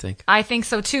relationship, I think. I think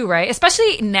so too, right?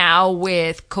 Especially now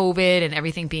with COVID and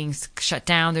everything being shut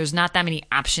down, there's not that many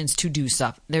options to do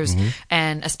stuff.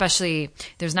 And especially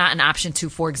there's not an option to,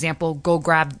 for example, go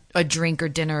grab a drink or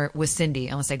dinner with Cindy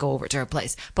unless I go over to her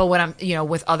place. But when I'm,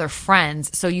 with other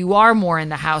friends, so you are more in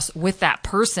the house with that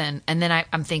person. And then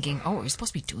I'm thinking, oh, are we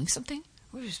supposed to be doing something?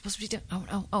 What are we supposed to be doing?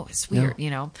 Oh, it's weird,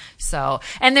 So,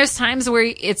 and there's times where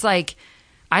it's like,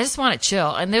 I just want to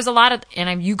chill. And there's a lot of,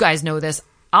 and you guys know this,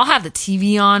 I'll have the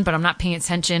TV on, but I'm not paying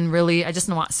attention really. I just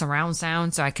want surround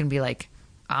sound so I can be like,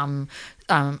 I'm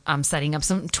setting up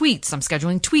some tweets. I'm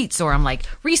scheduling tweets, or I'm like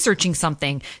researching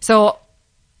something. So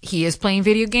he is playing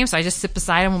video games. So I just sit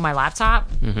beside him with my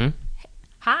laptop. Mm-hmm.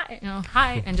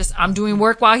 Hi, and just I'm doing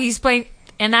work while he's playing.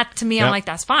 And that to me, I'm like,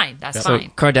 that's fine. That's So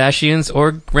fine. Kardashians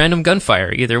or random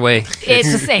gunfire, either way.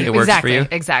 It's the same. It works exactly. for you?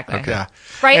 Exactly. Okay. Yeah.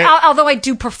 Right. And- Although I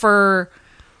do prefer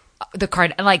the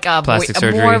card, like Plastic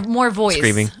surgery, more voice,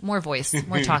 screaming. more voice,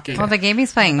 more talking. Well, the game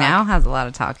he's playing now has a lot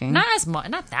of talking. Not as much,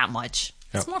 not that much.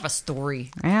 It's more of a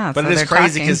story. Yeah, But so it is they're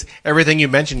crazy talking. because everything you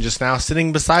mentioned just now,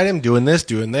 sitting beside him, doing this,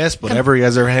 whatever you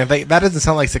guys are having, that doesn't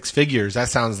sound like 6 figures. That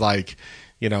sounds like,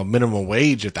 minimum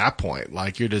wage at that point.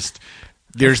 Like you're just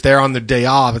there on the day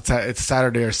off. It's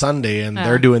Saturday or Sunday, and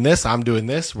they're doing this. I'm doing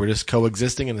this. We're just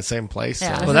coexisting in the same place.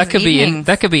 Yeah. So. Well, This that is could be evenings.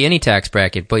 that could be any tax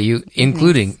bracket, but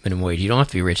including minimum wage. You don't have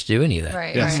to be rich to do any of that.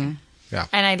 Right. Yes. Right. Yeah.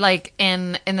 And I like,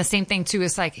 and the same thing too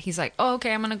is like, he's like, oh,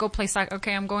 okay, I'm going to go play soccer.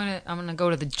 Okay, I'm going to go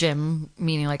to the gym,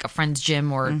 meaning like a friend's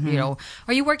gym, or,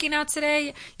 are you working out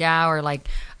today? Yeah. Or like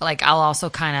I'll also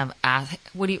kind of ask,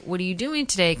 what are you doing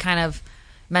today? Kind of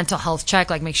mental health check,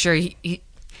 like make sure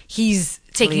he's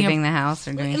taking leaving the house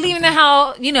or doing leaving the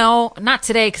house, not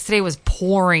today, because today was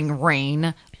pouring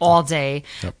rain all day,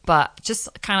 but just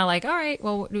kind of like, all right,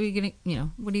 well, what are you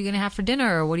gonna have for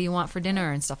dinner, or what do you want for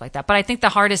dinner, and stuff like that. But I think the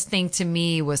hardest thing to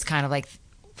me was kind of like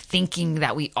thinking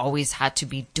that we always had to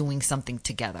be doing something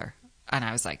together, and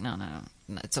I was like, no,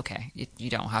 it's okay, you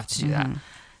don't have to do that.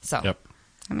 So Yep.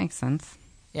 That makes sense.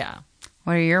 yeah.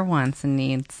 What are your wants and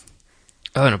needs?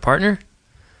 Oh, and a partner?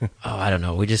 I don't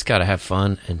know. We just got to have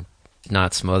fun and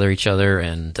not smother each other,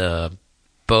 and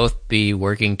both be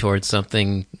working towards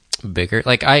something bigger.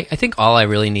 Like I think all I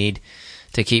really need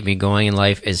to keep me going in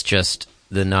life is just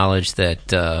the knowledge that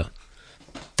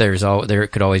there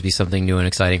could always be something new and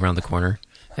exciting around the corner,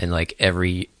 and like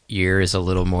every year is a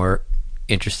little more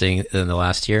interesting than the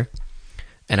last year,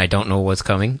 and I don't know what's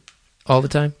coming all the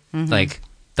time. Like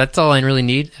that's all I really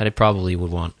need, and I probably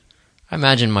would want. I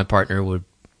imagine my partner would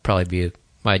probably be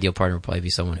my ideal partner would probably be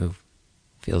someone who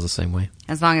feels the same way.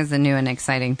 As long as the new and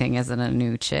exciting thing isn't a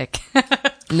new chick.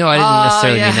 No, I didn't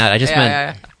necessarily mean that. I just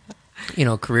Yeah,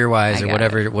 meant, career-wise I or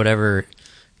got whatever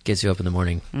gets you up in the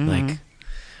morning. Like,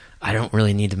 I don't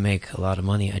really need to make a lot of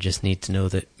money. I just need to know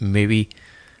that maybe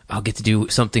I'll get to do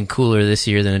something cooler this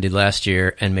year than I did last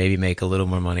year, and maybe make a little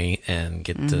more money and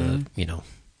get to,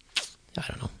 I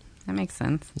don't know. That makes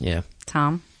sense. Yeah.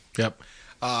 Tom? Yep.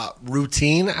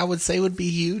 Routine, I would say, would be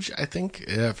huge. I think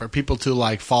for people to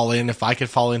like fall in. If I could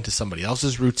fall into somebody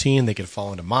else's routine, they could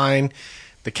fall into mine.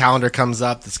 The calendar comes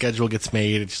up, the schedule gets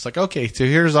made. It's just like, okay, so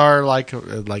here's our like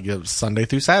Sunday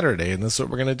through Saturday, and this is what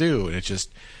we're gonna do. And it's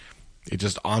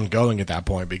just ongoing at that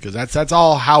point, because that's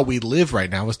all how we live right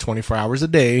now is 24 hours a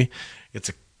day. It's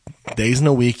a days in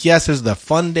a week. Yes, there's the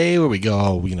fun day where we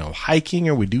go, hiking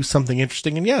or we do something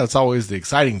interesting. And yeah, it's always the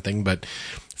exciting thing. But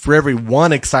for every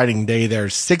one exciting day,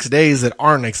 there's 6 days that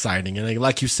aren't exciting. And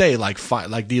like you say,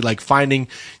 finding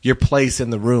your place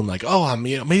in the room, like, oh,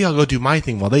 maybe I'll go do my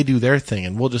thing while they do their thing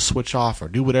and we'll just switch off or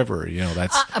do whatever,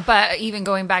 that's. But even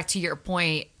going back to your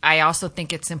point, I also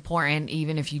think it's important,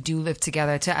 even if you do live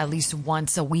together, to at least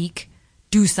once a week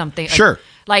do something. Sure.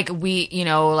 Like we,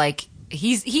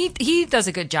 he does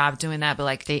a good job doing that, but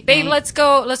like, babe, let's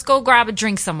go grab a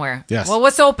drink somewhere. Yes. Well,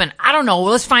 what's open? I don't know.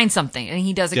 Well, let's find something. And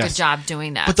he does a Yes. good job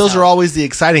doing that. But those are always the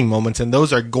exciting moments, and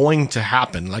those are going to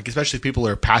happen. Like, especially if people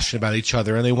are passionate about each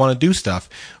other and they want to do stuff.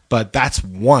 But that's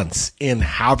once in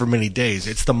however many days.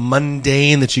 It's the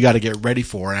mundane that you got to get ready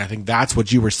for. And I think that's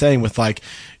what you were saying with like,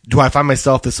 do I find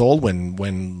myself this old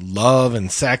when love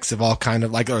and sex have all kind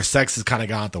of or sex has kind of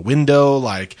gone out the window?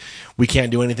 Like, we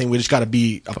can't do anything. We just got to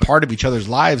be a part of each other's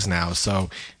lives now. So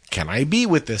can I be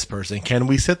with this person? Can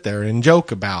we sit there and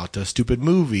joke about a stupid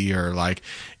movie or like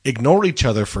ignore each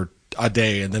other for a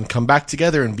day and then come back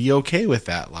together and be okay with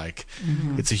that? Like,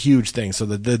 it's a huge thing. So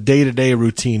the day-to-day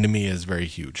routine to me is very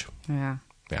huge. Yeah.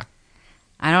 Yeah.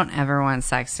 I don't ever want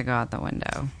sex to go out the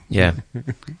window. Yeah.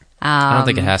 I don't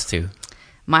think it has to.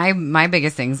 My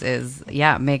biggest things is,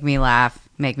 make me laugh,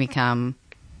 make me come,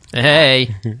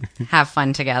 Hey. have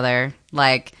fun together.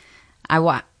 Like,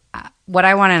 what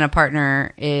I want in a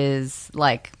partner is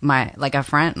like a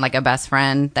friend, like a best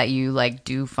friend that you like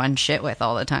do fun shit with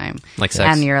all the time, Like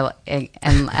sex.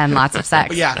 and lots of sex.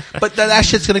 But yeah, but that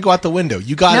shit's gonna go out the window.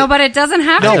 You got No, but it doesn't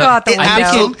have to go out the window.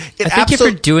 I think if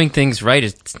you're doing things right,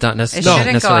 it's not necessarily.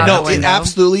 shouldn't go out No, the it window.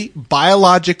 absolutely,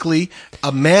 biologically,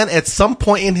 a man at some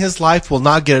point in his life will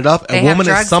not get it up. They A have woman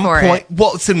at drugs some for point. it.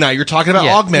 Well, so now you're talking about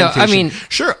Yeah. augmentation. No, I mean,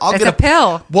 sure, I'll it's get a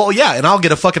pill. Well, yeah, and I'll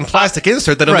get a fucking plastic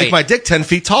insert that'll Right. make my dick 10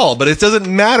 feet tall. But it doesn't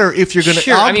matter if you're going to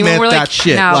Sure, I augment mean, we're that like-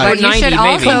 shit. No, like, but you 90 should maybe.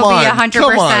 also Come on, be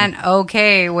come 100%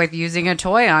 okay with using a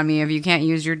toy on me if you can't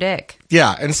use your dick.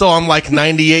 yeah, and so I'm like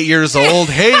 98 years old.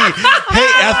 Hey,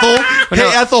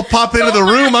 Ethel, pop into the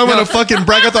room. I'm gonna fucking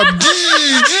brag out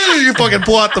you fucking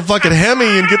pull out the fucking Hemi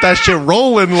and get that shit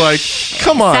rolling. Like,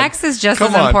 come on. Sex is just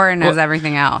Come as on. important as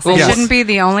everything else. Well, It yes. shouldn't be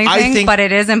the only I thing, think- but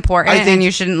it is important, I think- and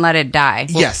you shouldn't let it die.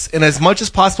 Yes, and as much as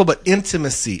possible, but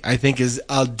intimacy, I think, is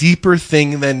a deeper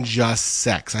thing than just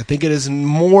sex. I think it is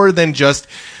more than just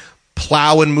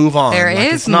plow and move on. There Like,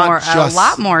 is it's not more, just, a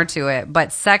lot more to it,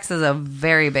 but sex is a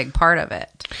very big part of it.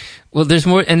 Well, there's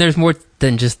more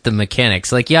than just the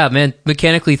mechanics. Like, yeah, man,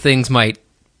 mechanically things might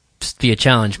be a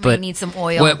challenge, but need some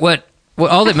oil. What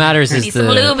all that matters is Need some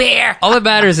lube here. all that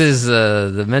matters is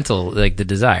the mental, like the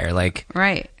desire, like,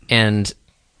 Right. and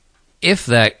if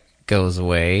that goes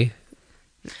away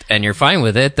and you're fine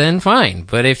with it, then fine.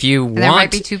 But if you want, there might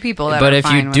be two people that but are if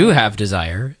fine you with do it. have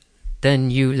desire, then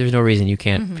there's no reason you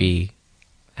can't be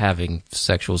having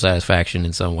sexual satisfaction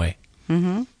in some way.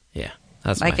 Mm-hmm. Yeah,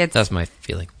 that's my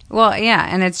feeling. Well, yeah,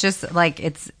 and it's just like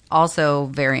it's also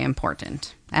very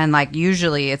important. And like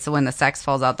usually it's when the sex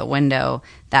falls out the window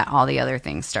that all the other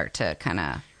things start to kind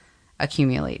of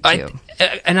accumulate too. I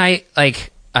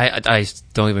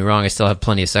don't get me wrong, I still have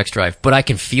plenty of sex drive, but I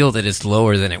can feel that it's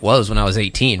lower than it was when I was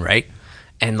 18, right?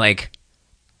 And like,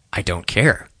 I don't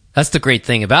care. That's the great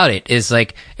thing about it, is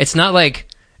like, it's not like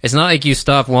you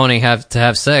stop wanting to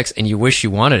have sex and you wish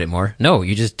you wanted it more. No,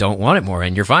 you just don't want it more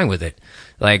and you're fine with it.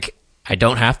 Like, I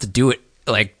don't have to do it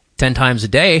like 10 times a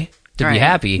day to be Right.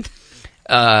 happy.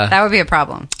 That would be a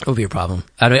problem. It would be a problem.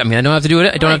 I don't have to do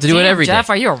it. I don't have to do it every day. Jeff,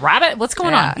 are you a rabbit? What's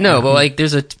going Yeah. on? No, but like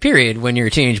there's a period when you're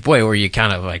a teenage boy where you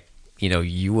kind of like,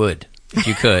 you would, if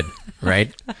you could,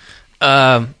 right?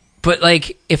 But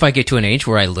like if I get to an age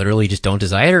where I literally just don't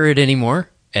desire it anymore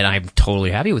and I'm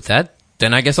totally happy with that,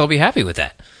 then I guess I'll be happy with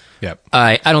that. Yep.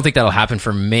 I don't think that'll happen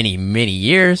for many, many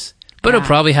years, but Yeah. it'll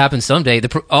probably happen someday.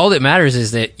 All that matters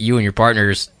is that you and your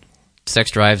partner's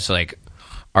sex drives like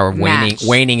are Match.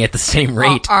 waning at the same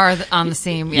rate. Are on the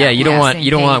same? Yeah, you don't want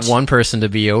page. one person to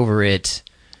be over it.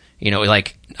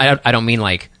 Like I don't mean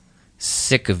like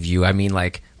sick of you. I mean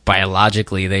like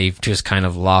biologically they've just kind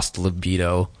of lost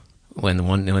libido when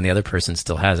the other person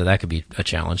still has it. That could be a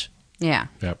challenge. Yeah.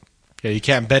 Yep. Yeah, you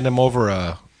can't bend them over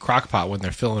a crock pot when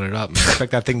they're filling it up and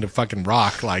expect that thing to fucking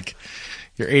rock like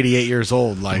you're 88 years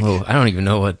old. Like, Oh, I don't even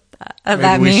know what.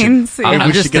 That we should- means Maybe I'm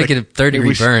we just should get thinking of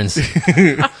 30-degree burns.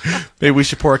 maybe we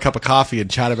should pour a cup of coffee and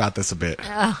chat about this a bit.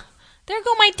 There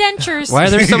go my dentures. Why are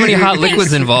there so many hot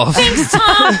liquids involved? Thanks,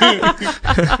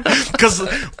 Tom. Because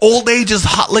old age is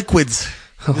hot liquids.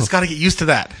 You just got to get used to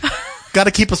that. got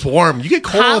to keep us warm. You get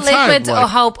cold all Hot the time. liquids will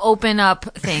help open up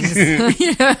things.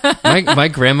 My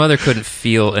grandmother couldn't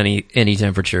feel any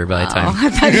temperature by the time. I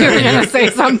thought you were going to say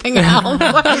something else.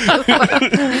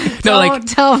 Don't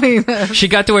tell me this. She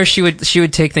got to where she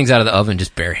would take things out of the oven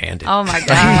just barehanded. Oh my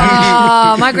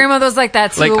god. My grandmother was like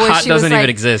that too. Like, where hot she doesn't was, like, even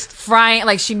exist. Frying,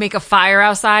 like she'd make a fire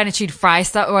outside and she'd fry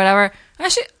stuff or whatever.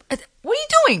 Actually, what are you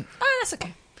doing? Oh, that's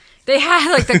okay. They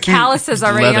had like the calluses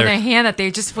already on Leather. their hand that they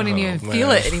just wouldn't even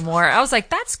feel it anymore. I was like,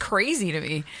 that's crazy to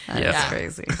me. That's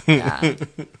crazy. Yeah.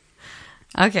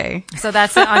 Okay. So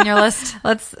that's it on your list.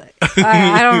 Let's.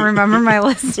 I don't remember my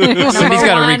list anymore. Cindy's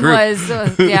gotta Number one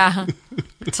regroup. was,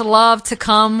 to love, to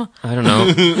come, I don't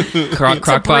know. Crock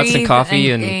pots and breathe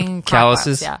coffee and crock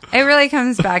calluses. pots, It really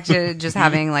comes back to just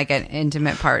having like an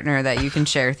intimate partner that you can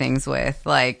share things with,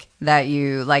 like that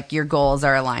you like your goals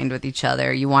are aligned with each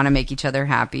other. You want to make each other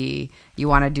happy. You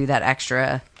want to do that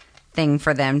extra thing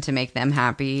for them to make them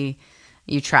happy.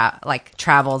 You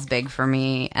travel's big for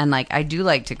me, and like I do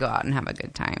like to go out and have a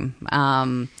good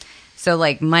time. So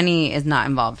like money is not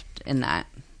involved in that.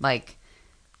 Like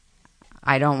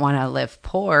I don't want to live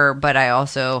poor, but I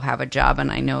also have a job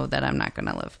and I know that I'm not going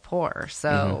to live poor.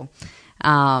 So,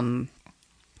 I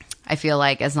feel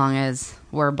like as long as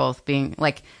we're both being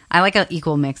like, I like an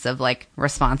equal mix of like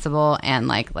responsible and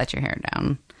like let your hair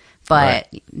down, but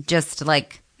just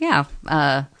like,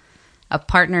 a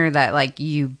partner that like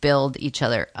you build each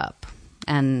other up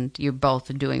and you're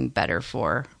both doing better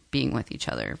for being with each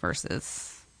other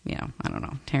versus, I don't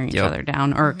know, tearing each other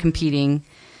down or competing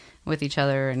with each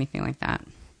other or anything like that.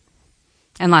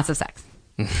 And lots of sex.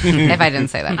 If I didn't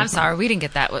say that. I'm sorry, we didn't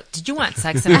get that. Did you want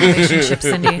sex in a relationship,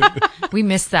 Cindy? We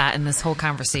missed that in this whole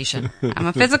conversation. I'm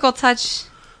a physical touch.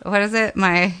 What is it?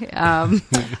 My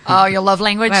your love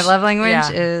language? my love language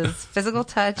Yeah. is physical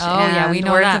touch we and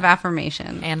know words that. of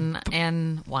affirmation.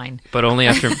 And wine. But only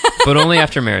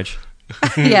after marriage.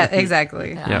 Yeah,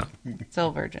 exactly. Yeah. Still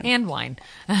virgin. And wine.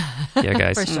 Yeah,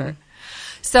 guys. For sure.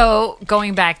 So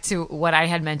going back to what I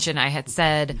had mentioned, I had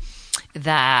said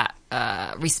that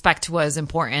respect was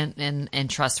important and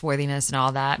trustworthiness and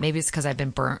all that. Maybe it's because I've been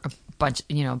burnt a bunch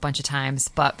of times.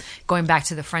 But going back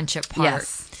to the friendship part.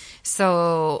 Yes.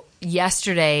 So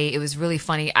yesterday it was really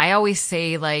funny. I always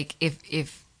say like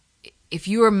if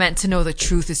you are meant to know the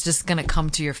truth, it's just gonna come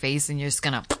to your face and you're just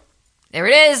gonna. There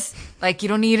it is. Like, you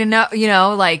don't need to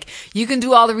know, like, you can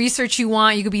do all the research you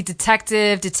want. You could be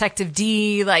Detective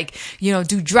D, like, do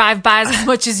drive-bys as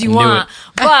much as you want.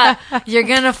 But you're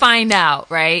going to find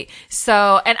out, right?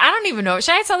 So, and I don't even know.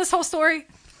 Should I tell this whole story?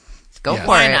 Go for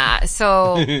Why it. not?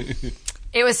 So,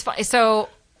 it was fun. So,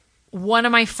 one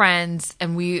of my friends,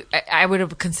 and I would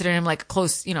have considered him like a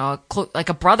close, like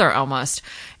a brother almost.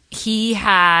 He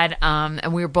had,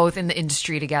 and we were both in the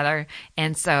industry together.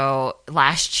 And so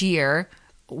last year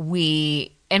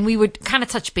we would kind of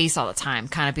touch base all the time,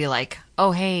 kind of be like,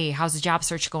 oh, hey, how's the job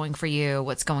search going for you?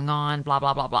 What's going on? Blah,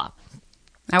 blah, blah, blah.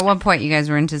 At one point, you guys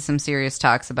were into some serious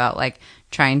talks about like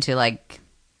trying to like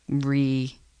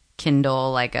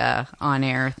rekindle like a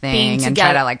on-air thing and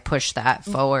try to like push that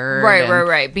forward.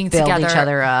 Right. Being build together, each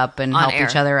other up and help air.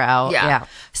 each other out. Yeah.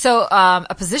 So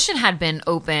a position had been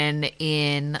open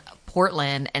in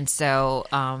Portland, and so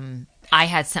I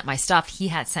had sent my stuff. He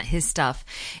had sent his stuff,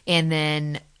 and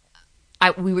then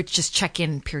we would just check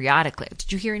in periodically.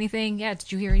 Did you hear anything? Yeah.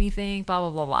 Did you hear anything? Blah blah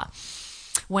blah blah.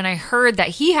 When I heard that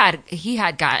he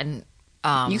had gotten.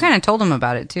 You kind of told him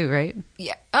about it too, right?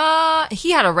 Yeah.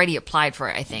 He had already applied for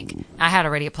it, I think. I had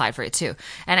already applied for it too.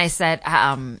 And I said,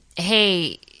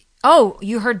 hey,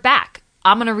 you heard back.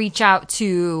 I'm going to reach out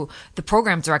to the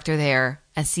program director there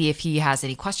and see if he has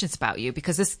any questions about you,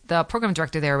 because the program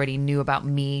director there already knew about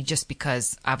me just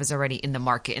because I was already in the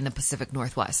market in the Pacific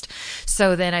Northwest.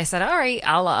 So then I said, all right,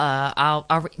 I'll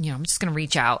I'm just going to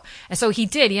reach out. And so he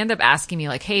did. He ended up asking me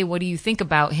like, hey, what do you think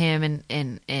about him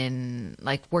and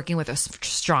like working with a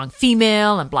strong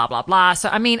female and blah, blah, blah. So,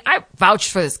 I mean, I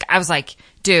vouched for this guy. I was like,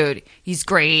 dude, he's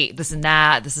great. This and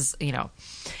that. This is,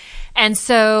 and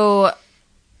so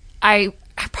I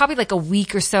probably like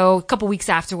a couple weeks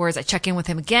afterwards, I check in with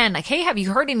him again. Like, hey, have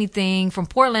you heard anything from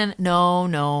Portland? No.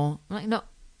 I'm like, no,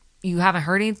 you haven't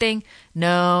heard anything?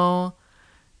 No.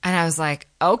 And I was like,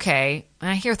 okay. And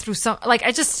I hear through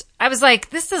I was like,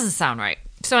 this doesn't sound right.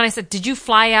 So I said, did you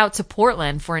fly out to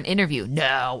Portland for an interview?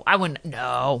 No, I wouldn't.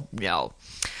 No.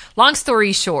 Long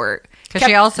story short. Because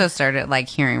she also started like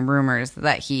hearing rumors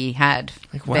that he had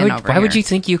Why would you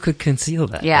think you could conceal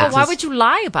that? Yeah. Well, why would you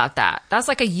lie about that? That's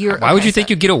like a year. Why would you think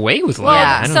you'd get away with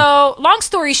lying? Yeah. So, long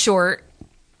story short,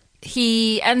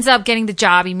 he ends up getting the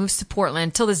job. He moves to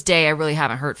Portland. Till this day, I really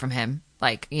haven't heard from him.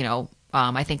 Like,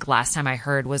 I think last time I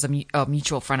heard was a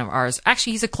mutual friend of ours.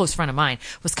 Actually, he's a close friend of mine,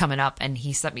 was coming up, and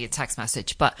he sent me a text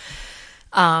message. But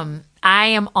I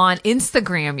am on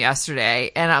Instagram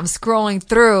yesterday, and I'm scrolling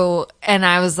through, and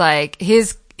I was like,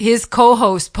 his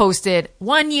co-host posted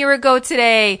 1 year ago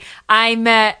today, I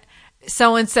met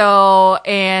so-and-so,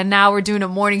 and now we're doing a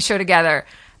morning show together.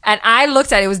 And I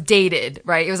looked at it, it was dated,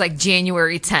 right? It was like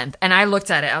January 10th. And I looked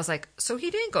at it, I was like, so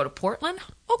he didn't go to Portland?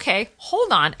 Okay,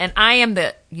 hold on. And I am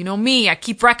me, I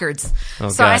keep records. Oh,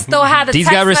 so I still had the These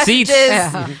text got receipts. messages.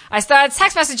 Yeah. I still had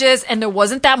text messages, and there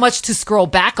wasn't that much to scroll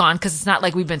back on because it's not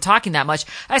like we've been talking that much.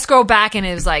 I scrolled back, and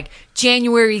it was like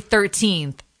January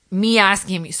 13th. Me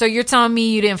asking me, so you're telling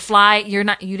me you didn't fly? You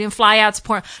didn't fly out to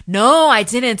Portland? No, I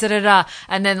didn't. Da, da, da.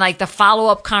 And then like the follow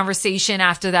up conversation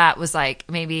after that was like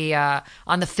maybe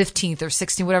on the 15th or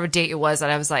 16th, whatever date it was.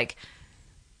 And I was like,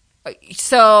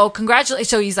 so congratulations.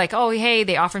 So he's like, oh hey,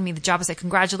 they offered me the job. I said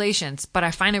congratulations, but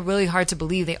I find it really hard to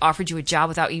believe they offered you a job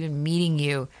without even meeting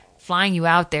you, flying you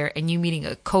out there, and you meeting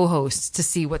a co-host to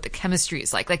see what the chemistry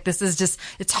is like. Like this is just,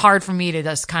 it's hard for me to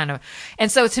just kind of.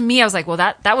 And so to me, I was like, well,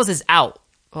 that was his out.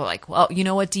 Or like, well, you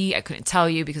know what, D? I couldn't tell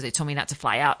you because they told me not to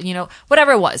fly out. You know,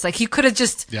 whatever it was. Like, you could have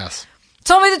just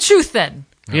told me the truth then.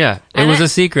 Yeah, it was a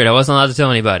secret. I wasn't allowed to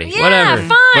tell anybody. Yeah, Whatever.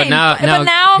 Fine. But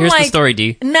now here's the story,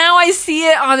 D. Now I see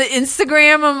it on the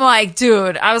Instagram. I'm like,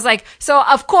 dude. I was like, so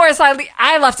of course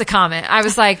I left a comment. I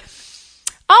was like,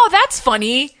 oh, that's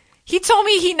funny. He told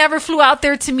me he never flew out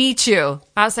there to meet you.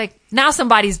 I was like, now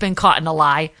somebody's been caught in a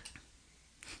lie.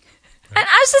 And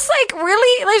I was just like,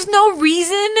 really? There's no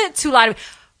reason to lie to me.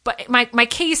 But my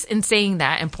case in saying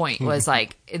that and point was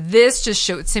like, this just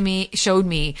showed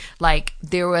me like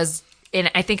there was,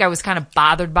 and I think I was kind of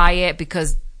bothered by it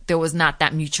because there was not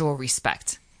that mutual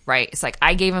respect, right? It's like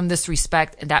I gave him this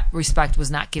respect and that respect was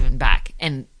not given back.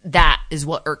 And that is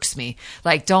what irks me.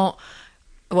 Like,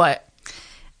 what?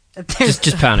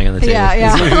 Just pounding on the table.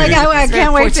 Yeah. Like I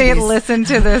can't wait to listen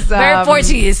to this very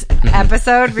Portuguese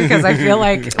episode because I feel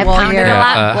like we'll hear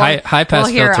high pass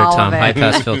filter, Tom. High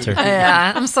pass filter.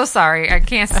 Yeah, I'm so sorry. I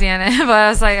can't stand it. But I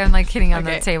was like, I'm like hitting on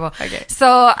the table. Okay.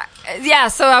 So yeah,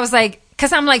 so I was like,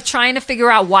 because I'm like trying to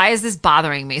figure out why is this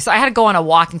bothering me. So I had to go on a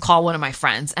walk and call one of my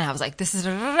friends, and I was like, this is,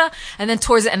 and then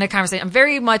towards the end of the conversation, I'm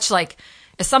very much like,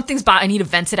 if something's I need to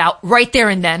vent it out right there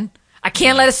and then. I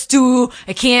can't let it stew.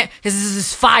 I can't, because this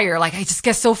is fire. Like, I just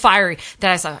get so fiery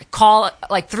that I call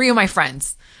like 3 of my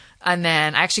friends. And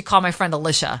then I actually called my friend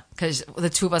Alicia because the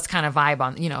 2 of us kind of vibe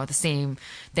on, the same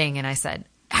thing. And I said,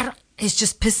 it's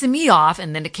just pissing me off.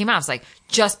 And then it came out. I was like,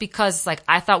 just because like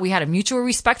I thought we had a mutual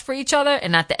respect for each other.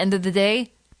 And at the end of the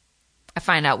day, I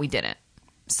find out we didn't.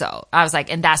 So I was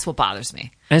like, and that's what bothers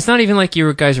me. And it's not even like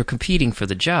you guys were competing for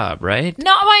the job, right?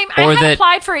 No, I had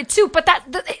applied for it too, but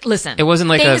listen, it wasn't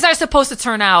like things are supposed to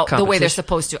turn out the way they're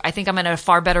supposed to. I think I'm in a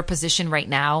far better position right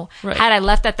now. Right. Had I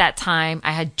left at that time,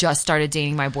 I had just started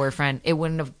dating my boyfriend. It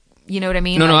wouldn't have, you know what I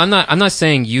mean? No, I'm not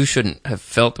saying you shouldn't have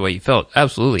felt the way you felt.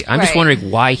 Absolutely. I'm just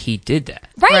wondering why he did that.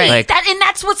 Right. Like, and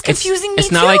that's what's confusing me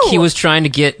It's not like he was trying to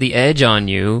get the edge on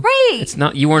you. Right. It's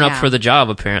not, you weren't up for the job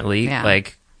apparently. Yeah.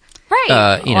 Like,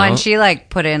 right. And she like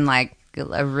put in like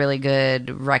a really good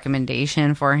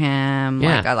recommendation for him.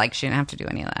 Yeah. Like she didn't have to do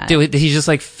any of that. Did he just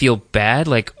like feel bad?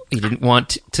 Like he didn't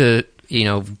want to,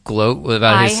 gloat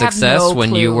about his success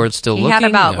when you were still looking? He had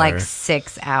about like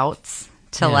 6 outs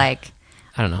to like,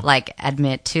 I don't know, like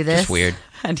admit to this. Just weird.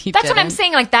 And that's what I'm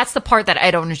saying. Like, that's the part that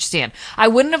I don't understand. I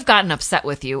wouldn't have gotten upset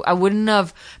with you. I wouldn't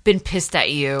have been pissed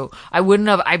at you. I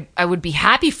would be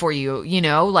happy for you,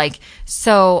 like,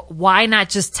 so why not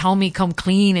just tell me, come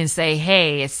clean and say,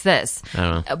 hey, it's this. I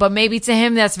don't know. But maybe to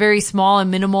him that's very small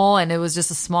and minimal and it was just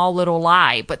a small little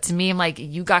lie. But to me, I'm like,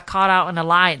 you got caught out in a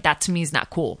lie. That to me is not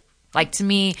cool. Like, to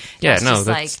me, that's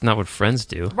like, not what friends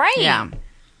do. Right. Yeah.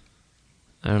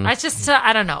 I don't know.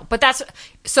 I don't know. But that's,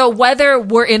 so whether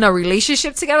we're in a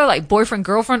relationship together, like boyfriend,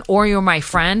 girlfriend, or you're my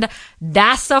friend,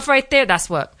 that stuff right there, that's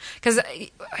what, because I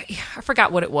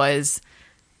forgot what it was.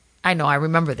 I know, I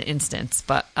remember the instance,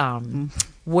 but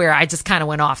where I just kind of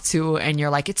went off too, and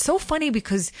you're like, it's so funny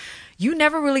because you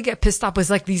never really get pissed off. It's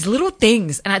like these little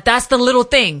things, and that's the little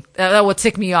thing that would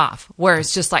tick me off, where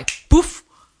it's just like, poof,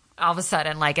 all of a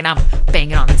sudden, like, and I'm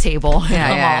banging on the table. And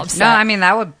I'm all upset. No, I mean,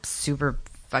 that would super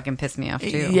fucking piss me off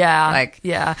too. Yeah.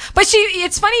 But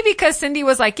it's funny because Cindy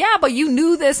was like, yeah, but you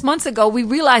knew this months ago. We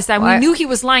realized that. We knew he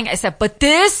was lying. I said, but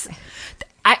this,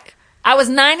 I was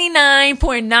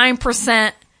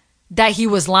 99.9% that he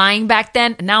was lying back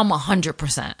then. And now I'm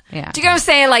 100%. Yeah. Do you get what I'm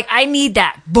saying? Like, I need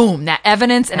that, boom, that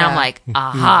evidence. And I'm like,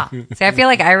 aha. See, I feel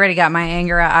like I already got my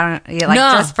anger out.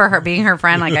 Just for her being her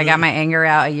friend, like I got my anger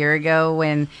out a year ago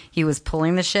when he was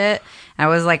pulling the shit. I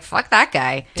was like, fuck that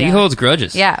guy. D holds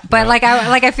grudges. Yeah, but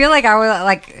I feel like I was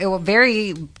like it was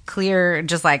very clear,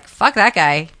 just like fuck that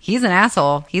guy. He's an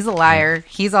asshole. He's a liar.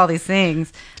 He's all these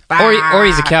things. Or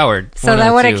he's a coward. So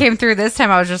then when it came through this time,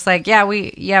 I was just like, yeah,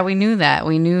 we knew that.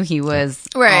 We knew he was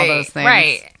all those things.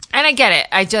 Right. And I get it.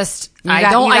 I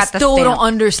still don't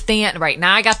understand. Right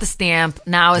now, I got the stamp.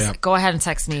 Now is go ahead and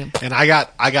text me. And I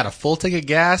got a full tank of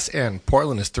gas, and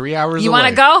Portland is 3 hours away. You want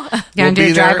to go? We'll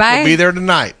be there. We'll be there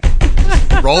tonight.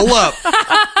 Roll up.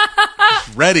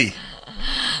 Ready.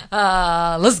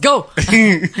 Let's go.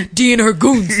 D and her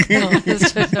goons.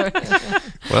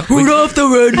 Well, Rudolph the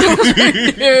Red-Nosed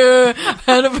Reindeer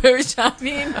had a very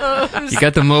shiny nose. you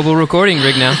got the mobile recording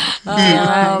rig now.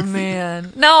 Oh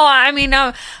man, no, I mean,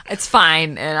 no, it's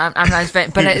fine, and I'm not,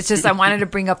 but it's just I wanted to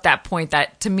bring up that point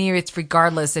that to me, it's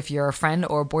regardless if you're a friend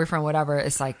or a boyfriend, whatever.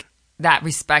 It's like that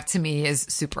respect to me is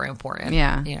super important.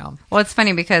 Yeah, you know. Well, it's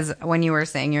funny because when you were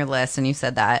saying your list and you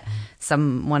said that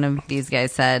one of these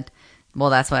guys said, "Well,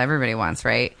 that's what everybody wants,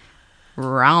 right?"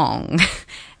 Wrong.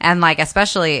 And like,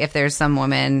 especially if there's some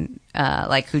women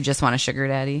like who just want a sugar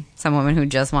daddy, some women who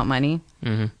just want money.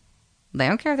 Mm-hmm. They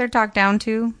don't care if they're talked down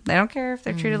to. They don't care if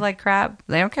they're treated like crap.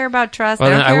 They don't care about trust. Well,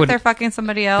 they don't care if they're fucking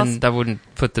somebody else. And that wouldn't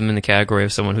put them in the category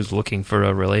of someone who's looking for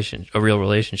a real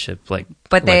relationship, but like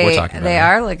we're talking about. They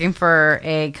are looking for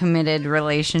a committed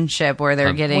relationship where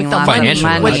they're getting lots of money.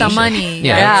 With the money.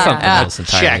 Yeah. Something else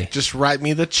entirely. Check. Just write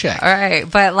me the check. All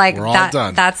right. But like we're all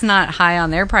done. That's not high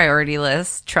on their priority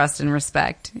list, trust and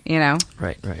respect, you know?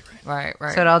 Right.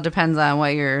 So it all depends on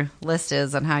what your list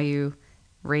is and how you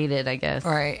rated, I guess.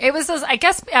 Right. It was. I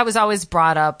guess I was always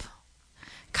brought up,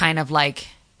 kind of like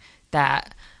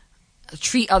that.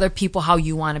 Treat other people how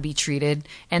you want to be treated,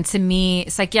 and to me,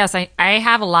 it's like yes, I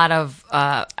have a lot of.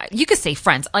 You could say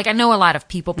friends. Like I know a lot of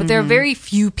people, but there are very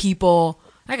few people.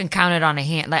 I can count it on a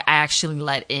hand. Like I actually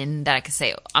let in that I could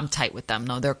say I'm tight with them.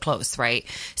 No, they're close, right?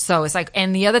 So it's like,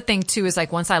 and the other thing too is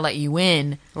like once I let you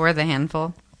in, we're the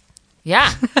handful.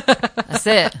 Yeah, that's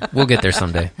it. We'll get there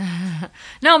someday.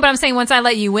 No, but I'm saying once I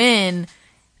let you in,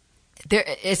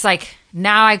 it's like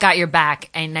now I got your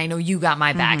back, and I know you got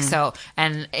my back. So,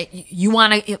 and you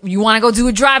want to go do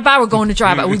a drive-by? We're going to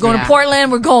drive-by. We're going to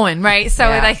Portland. We're going right. So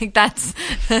I think that's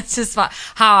just how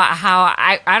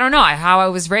I don't know how I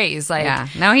was raised.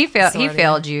 Like, no, he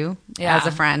failed you as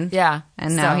a friend. Yeah,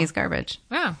 and now he's garbage.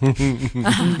 Yeah.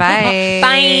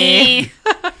 Bye.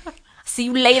 See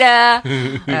you later.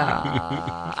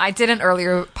 I did an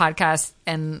earlier podcast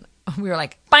and we were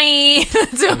like, bye. The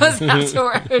two of us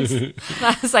afterwards. And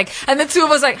I was like, and the two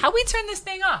of us like, how we turn this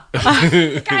thing off?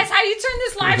 Guys, how do you turn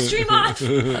this live stream off?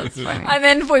 That's funny. And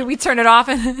then we turn it off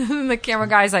and the camera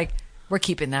guy's like, we're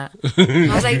keeping that.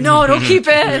 I was like, no, don't keep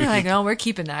it. And they're like, no, we're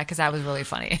keeping that because that was really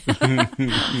funny.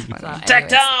 Tech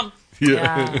Tom!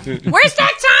 Yeah. Where's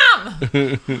Tech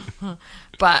Tom?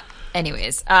 But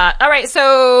anyways, all right.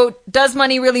 So, does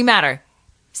money really matter,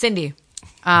 Cindy?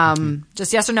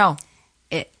 Just yes or no?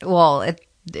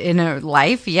 In a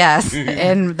life, yes.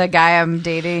 In the guy I'm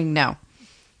dating, no.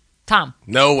 Tom?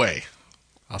 No way.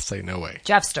 I'll say no way.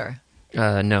 Jeffster?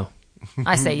 No.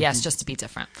 I say yes, just to be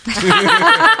different.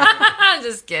 I'm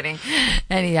just kidding.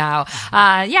 Anyhow,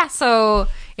 so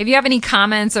if you have any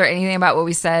comments or anything about what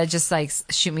we said, just like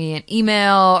shoot me an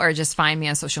email or just find me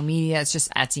on social media. It's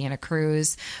just at Deanna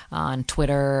Cruz on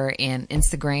Twitter and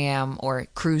Instagram or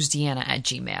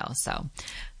cruzdeanna@gmail. So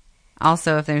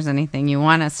also, if there's anything you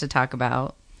want us to talk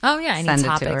about, any send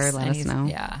topics, it to her, let us know.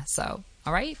 Yeah. So,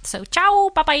 all right. So, ciao.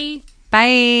 Bye-bye.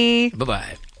 Bye.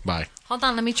 Bye-bye. Bye. Hold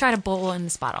on, let me try to bowl in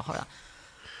this bottle. Hold on.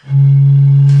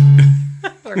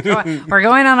 We're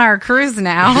going on our cruise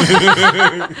now.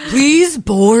 Please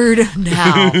board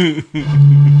now.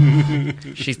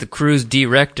 She's the cruise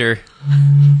director.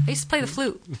 I used to play the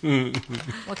flute.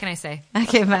 What can I say?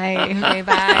 Okay, bye. Okay,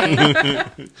 bye.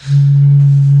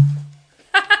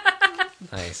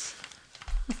 Nice.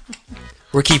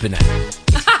 We're keeping that.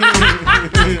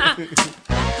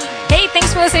 Hey,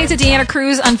 thanks for listening to Deanna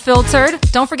Cruz Unfiltered.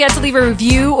 Don't forget to leave a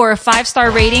review or a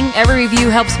 5-star rating. Every review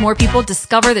helps more people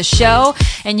discover the show,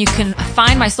 and you can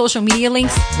find my social media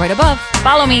links right above.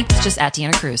 Follow me. It's just at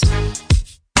Deanna Cruz.